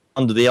handed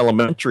down to the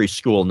elementary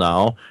school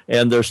now,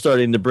 and they're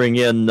starting to bring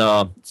in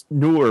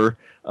newer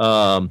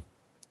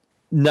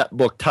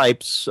netbook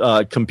types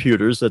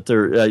computers that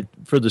they're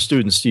for the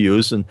students to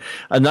use, and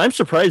I'm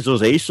surprised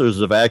those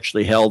Acers have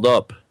actually held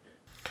up.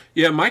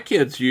 Yeah, my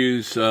kids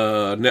use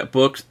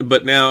netbooks,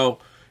 but now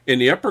in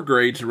the upper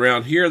grades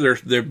around here,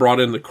 they've brought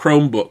in the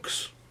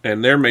Chromebooks,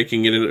 and they're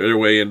making it their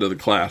way into the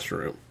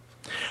classroom.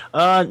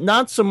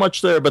 Not so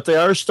much there, but they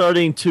are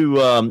starting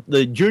to.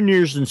 The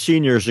juniors and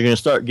seniors are going to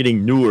start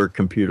getting newer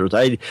computers.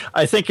 I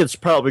think it's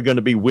probably going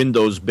to be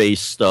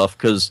Windows-based stuff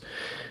because,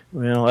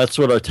 that's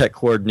what our tech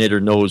coordinator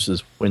knows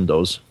is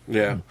Windows.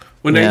 Yeah.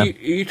 When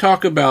you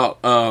talk about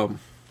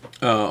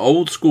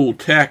old school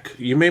tech,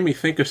 you made me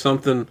think of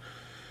something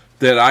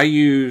that I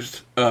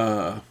used.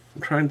 I'm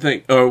trying to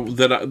think.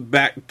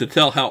 Back to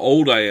tell how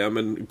old I am,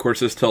 and of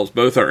course this tells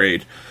both our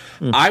age.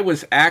 I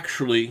was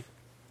actually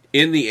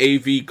in the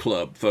AV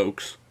club,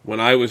 folks, when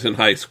I was in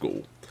high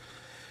school.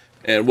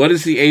 And what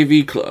is the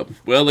AV club?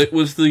 Well, it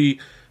was the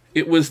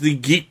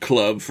geek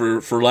club,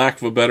 for lack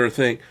of a better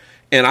thing.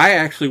 And I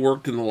actually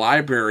worked in the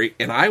library,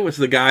 and I was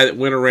the guy that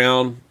went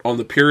around on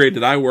the period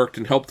that I worked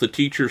and helped the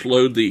teachers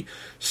load the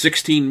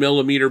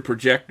 16-millimeter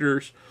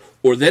projectors.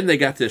 Or then they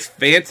got this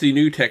fancy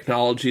new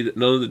technology that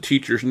none of the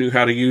teachers knew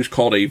how to use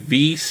called a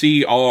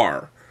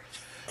VCR.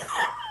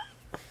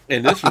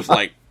 And this was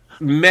like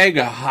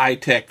mega high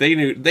tech.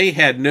 They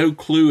had no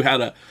clue how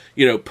to,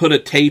 put a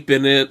tape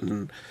in it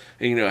and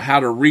how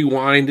to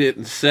rewind it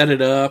and set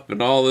it up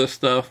and all this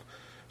stuff.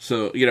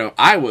 So,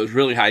 I was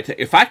really high tech.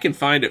 If I can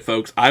find it,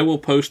 folks, I will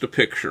post a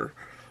picture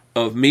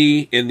of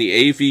me in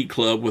the AV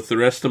club with the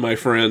rest of my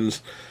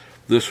friends.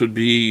 This would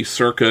be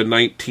circa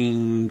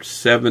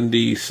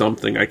 1970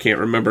 something. I can't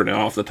remember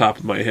now off the top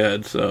of my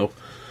head. So,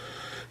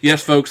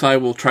 yes, folks, I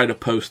will try to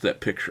post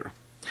that picture.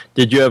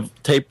 Did you have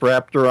tape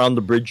wrapped around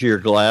the bridge of your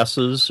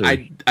glasses? Or?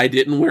 I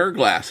didn't wear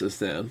glasses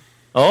then.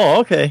 Oh,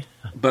 okay.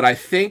 But I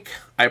think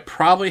I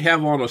probably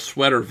have on a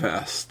sweater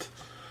vest.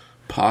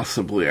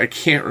 Possibly. I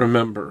can't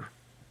remember.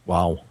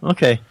 Wow.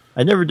 Okay.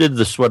 I never did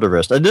the sweater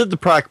vest. I did the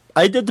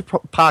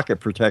pocket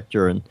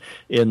protector in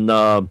I don't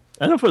know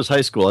if it was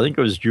high school. I think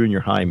it was junior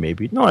high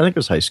maybe. No, I think it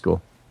was high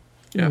school.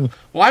 Yeah.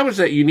 Well, I was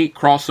that unique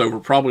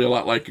crossover, probably a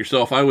lot like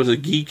yourself. I was a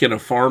geek in a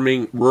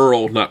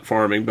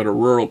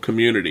rural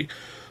community.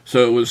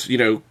 So it was,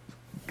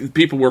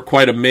 people were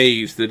quite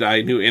amazed that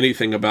I knew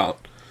anything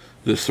about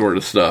this sort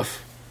of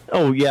stuff.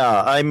 Oh,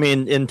 yeah. I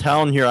mean, in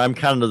town here, I'm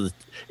kind of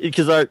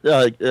because our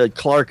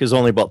Clark is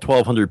only about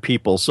 1,200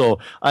 people, so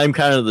I'm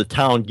kind of the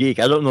town geek.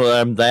 I don't know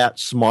that I'm that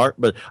smart,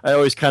 but I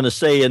always kind of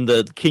say in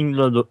the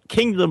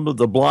kingdom of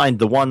the blind,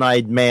 the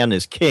one-eyed man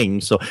is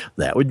king, so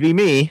that would be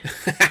me.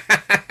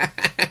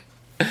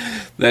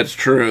 That's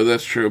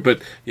true.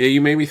 But, yeah,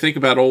 you made me think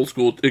about old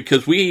school,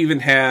 because we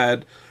even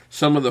had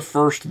some of the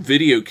first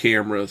video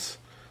cameras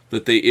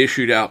that they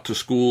issued out to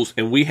schools,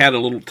 and we had a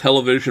little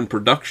television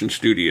production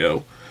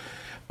studio.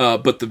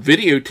 But the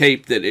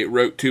videotape that it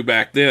wrote to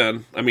back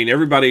then, I mean,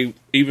 everybody,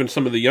 even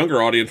some of the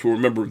younger audience will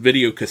remember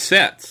video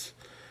cassettes.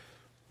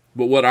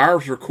 But what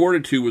ours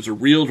recorded to was a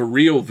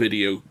reel-to-reel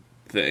video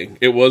thing.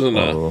 It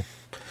wasn't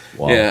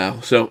Wow.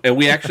 Yeah. So, and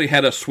we actually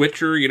had a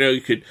switcher.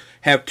 You could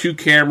have two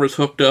cameras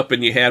hooked up,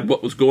 and you had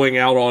what was going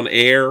out on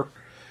air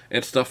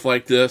and stuff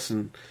like this,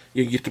 and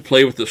you get to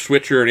play with the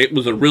switcher, and it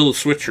was a real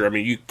switcher. I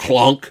mean, you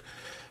clunk,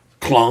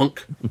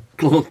 clunk,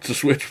 clunk to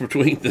switch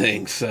between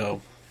things.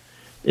 So.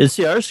 You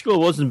see, our school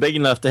wasn't big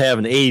enough to have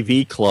an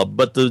AV club,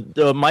 but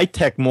the my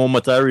tech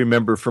moment I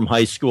remember from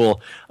high school,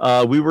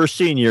 we were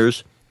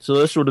seniors, so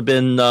this would have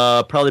been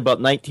probably about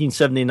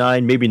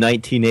 1979, maybe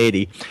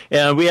 1980,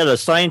 and we had a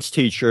science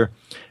teacher,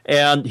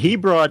 and he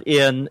brought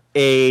in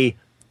a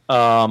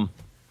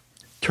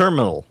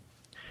terminal.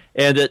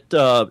 And it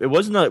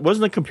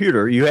wasn't a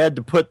computer. You had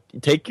to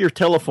take your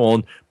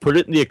telephone, put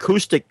it in the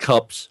acoustic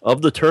cups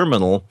of the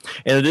terminal,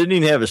 and it didn't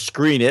even have a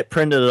screen. It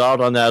printed it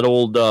out on that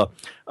old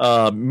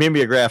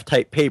mimeograph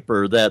type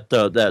paper, that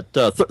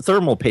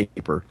thermal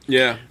paper.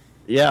 Yeah.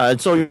 Yeah,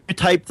 and so you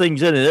type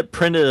things in, and it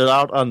printed it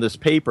out on this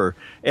paper.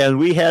 And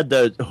we had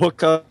to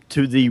hook up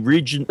to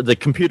the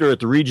computer at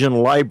the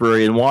regional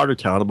library in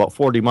Watertown, about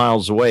 40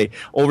 miles away,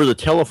 over the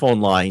telephone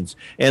lines.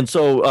 And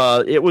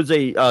so it was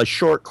a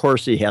short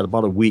course he had,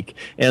 about a week.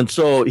 And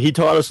so he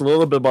taught us a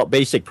little bit about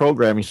basic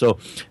programming. So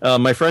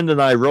my friend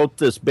and I wrote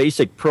this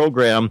basic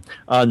program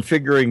on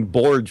figuring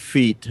board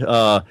feet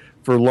for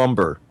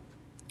lumber.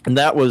 And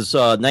that was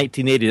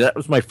 1980. That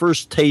was my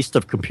first taste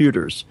of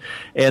computers.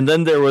 And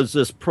then there was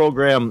this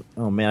program,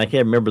 oh man, I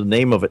can't remember the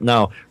name of it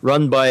now,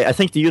 run by, I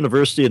think, the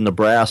University of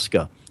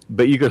Nebraska.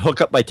 But you could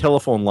hook up by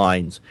telephone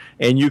lines,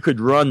 and you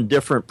could run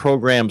different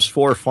programs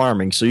for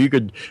farming. So you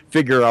could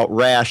figure out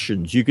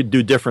rations. You could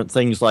do different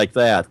things like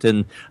that.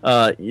 And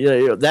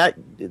that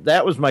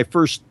was my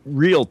first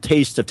real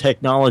taste of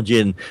technology.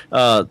 And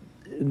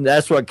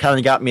that's what kind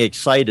of got me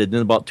excited.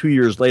 And about 2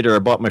 years later, I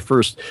bought my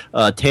first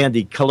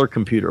Tandy color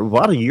computer.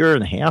 About a year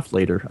and a half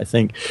later, I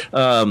think.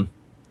 About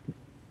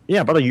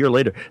a year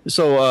later.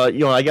 So,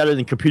 I got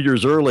into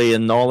computers early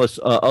and all this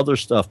other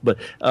stuff. But,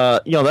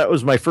 that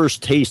was my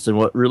first taste and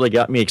what really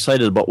got me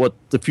excited about what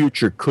the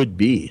future could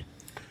be.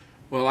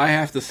 Well, I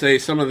have to say,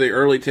 some of the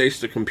early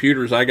tastes of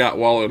computers I got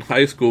while in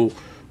high school,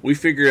 we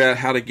figured out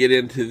how to get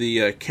into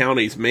the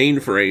county's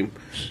mainframe,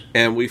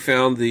 and we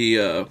found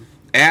the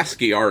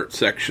ASCII art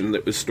section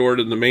that was stored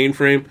in the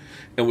mainframe,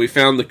 and we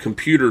found the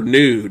computer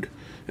nude.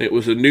 It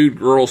was a nude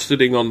girl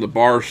sitting on the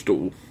bar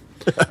stool.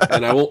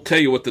 And I won't tell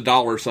you what the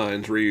dollar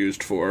signs were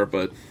used for,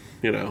 but,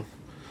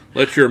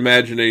 let your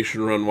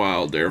imagination run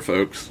wild there,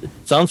 folks.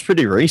 Sounds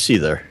pretty racy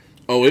there.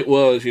 Oh, it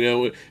was,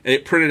 and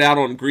it printed out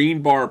on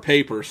green bar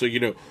paper, so,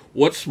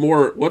 what's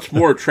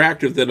more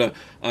attractive than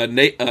a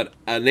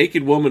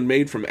naked woman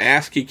made from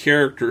ASCII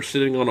characters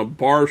sitting on a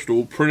bar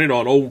stool printed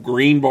on old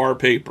green bar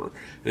paper?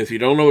 And if you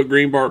don't know what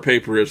green bar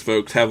paper is,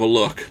 folks, have a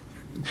look.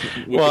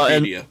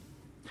 Wikipedia.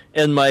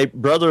 And my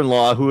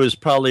brother-in-law, who is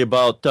probably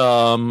about,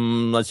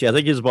 I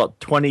think he's about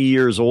 20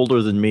 years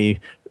older than me,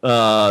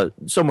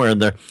 somewhere in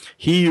there.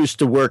 He used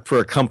to work for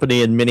a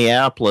company in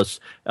Minneapolis,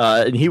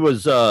 and he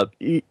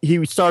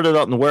started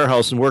out in the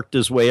warehouse and worked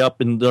his way up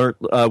and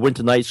went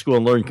to night school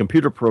and learned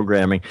computer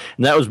programming.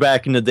 And that was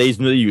back in the days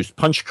when they used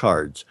punch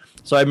cards.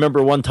 So I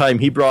remember one time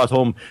he brought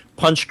home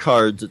punch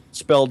cards that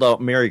spelled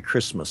out Merry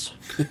Christmas.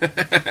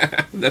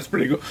 That's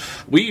pretty cool.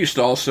 We used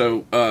to also,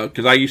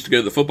 because I used to go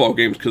to the football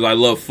games because I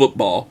love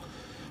football.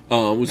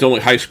 It was the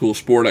only high school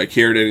sport I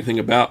cared anything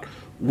about.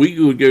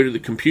 We would go to the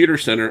computer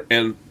center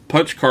and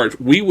punch cards.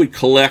 We would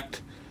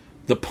collect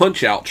the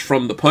punch outs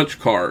from the punch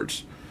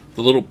cards,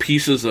 the little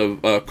pieces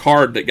of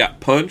card that got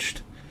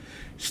punched.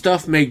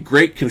 Stuff made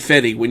great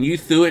confetti. When you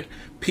threw it,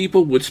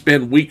 people would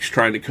spend weeks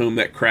trying to comb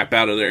that crap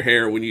out of their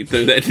hair when you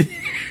threw that.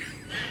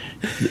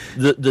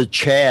 the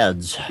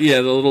chads.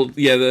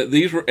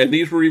 Yeah,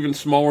 these were even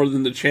smaller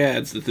than the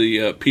chads that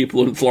the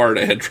people in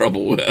Florida had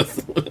trouble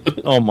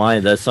with. Oh my,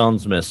 that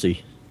sounds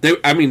messy.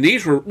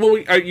 These were,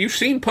 you've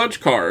seen punch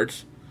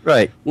cards.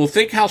 Right. Well,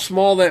 think how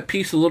small that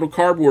piece of little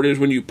cardboard is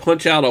when you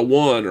punch out a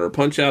 1 or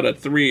punch out a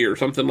 3 or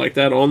something like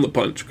that on the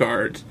punch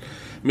cards.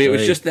 It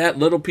was just that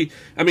little piece.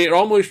 It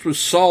almost was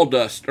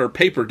sawdust or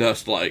paper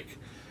dust like.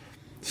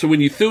 So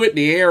when you threw it in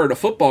the air at a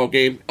football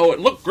game, it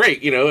looked great.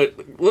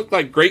 It looked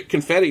like great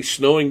confetti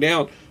snowing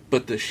down,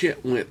 but the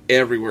shit went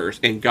everywhere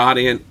and got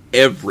in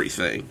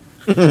everything.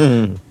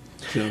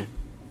 So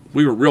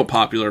we were real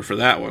popular for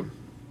that one.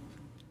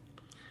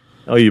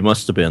 Oh, you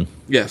must have been.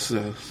 Yes.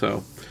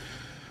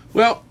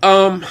 Well,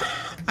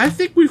 I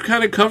think we've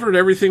kind of covered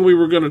everything we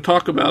were going to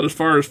talk about as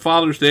far as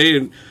Father's Day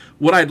and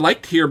what I'd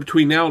like to hear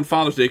between now and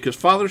Father's Day, because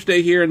Father's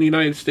Day here in the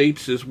United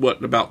States is,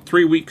 in about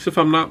 3 weeks, if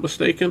I'm not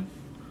mistaken?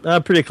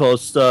 Pretty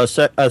close.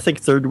 I think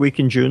third week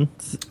in June.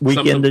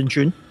 Weekend in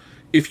June.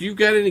 If you've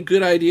got any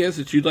good ideas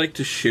that you'd like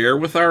to share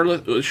with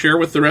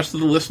the rest of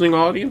the listening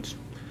audience,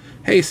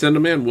 hey, send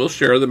them in. We'll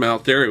share them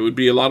out there. It would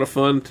be a lot of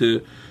fun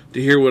to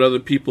hear what other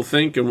people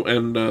think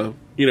and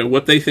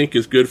what they think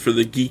is good for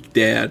the geek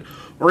dad,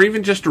 or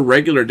even just a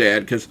regular dad,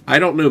 because I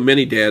don't know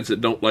many dads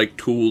that don't like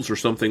tools or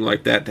something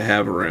like that to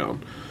have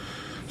around.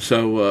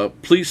 So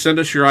please send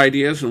us your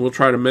ideas, and we'll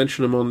try to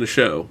mention them on the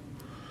show.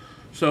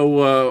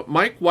 So,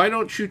 Mike, why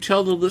don't you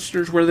tell the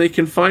listeners where they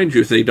can find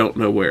you if they don't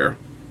know where?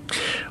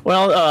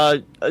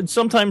 Well,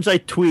 sometimes I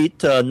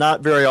tweet,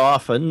 not very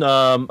often.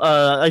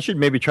 I should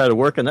maybe try to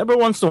work on that. But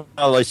once in a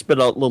while, I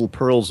spit out little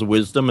pearls of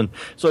wisdom. And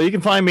so you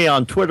can find me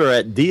on Twitter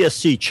at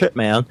DSC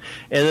Chipman.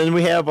 And then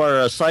we have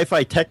our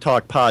Sci-Fi Tech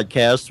Talk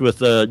podcast with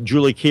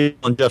Julie Keel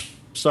and Jeff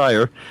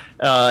Sire.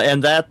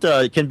 And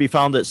that can be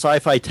found at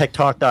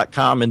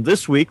sci-fi-tech-talk.com. And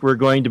this week, we're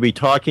going to be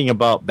talking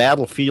about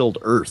Battlefield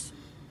Earth.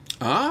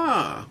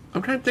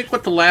 I'm trying to think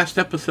what the last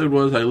episode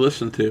was I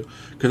listened to.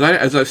 Because,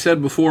 as I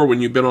said before when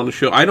you've been on the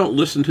show, I don't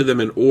listen to them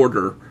in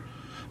order.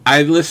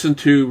 I listen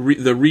to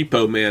the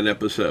Repo Man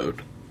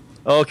episode.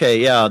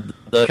 Okay, yeah,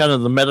 the kind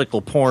of the medical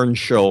porn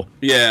show.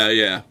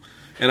 Yeah.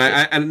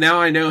 And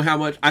now I know how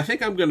much. I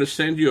think I'm going to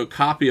send you a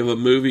copy of a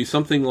movie,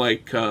 something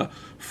like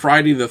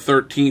Friday the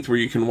 13th, where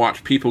you can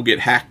watch people get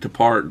hacked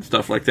apart and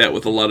stuff like that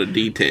with a lot of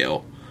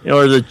detail.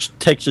 Or the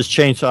Texas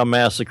Chainsaw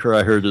Massacre,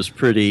 I heard, is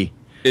pretty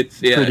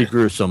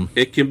gruesome.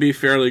 It can be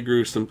fairly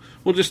gruesome.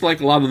 Well, just like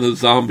a lot of the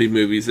zombie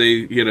movies,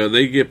 they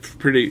get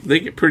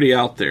pretty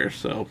out there.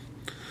 So,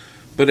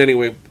 but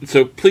anyway,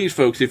 so please,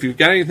 folks, if you've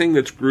got anything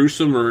that's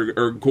gruesome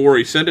or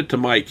gory, send it to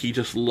Mike. He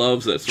just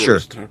loves that sort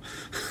of stuff.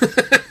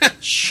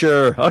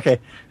 Sure. Okay.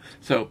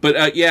 So, but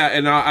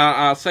and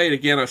I'll say it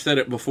again. I've said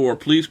it before.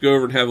 Please go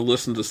over and have a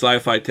listen to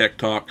Sci-Fi Tech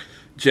Talk.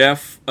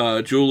 Jeff,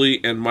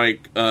 Julie, and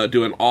Mike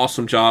do an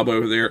awesome job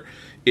over there.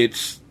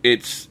 It's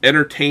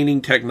entertaining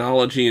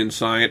technology and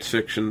science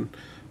fiction,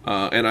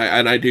 and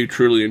I do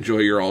truly enjoy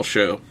your all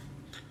show.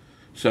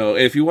 So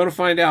if you want to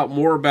find out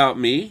more about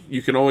me,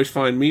 you can always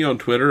find me on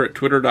Twitter at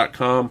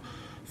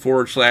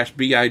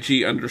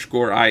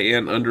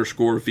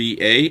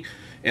twitter.com/BIG_IN_VA,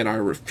 and I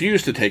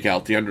refuse to take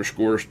out the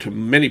underscores to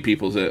many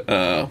people's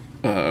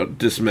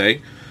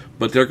dismay,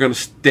 but they're going to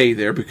stay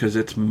there because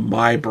it's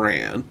my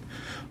brand.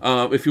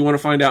 If you want to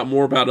find out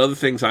more about other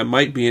things I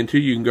might be into,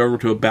 you can go over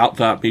to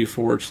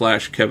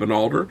about.me/Kevin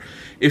Alder.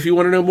 If you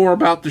want to know more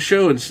about the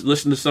show and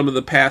listen to some of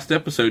the past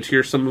episodes,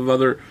 here's some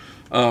of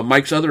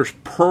Mike's other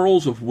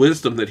pearls of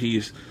wisdom that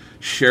he's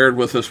shared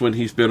with us when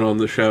he's been on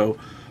the show,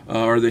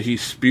 or that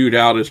he's spewed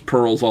out as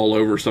pearls all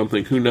over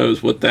something. Who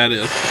knows what that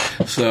is?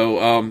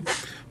 So,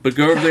 but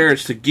go over there.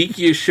 It's the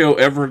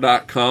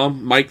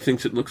geekiestshowever.com. Mike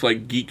thinks it looks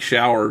like geek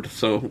showered,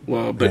 so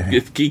but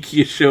it's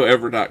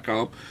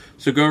geekiestshowever.com.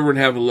 So go over and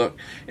have a look.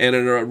 And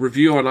a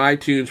review on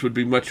iTunes would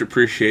be much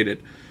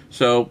appreciated.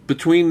 So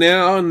between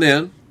now and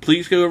then,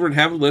 please go over and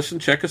have a listen.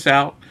 Check us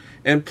out.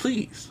 And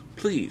please,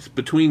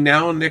 between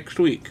now and next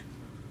week,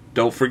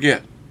 don't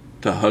forget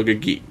to hug a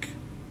geek.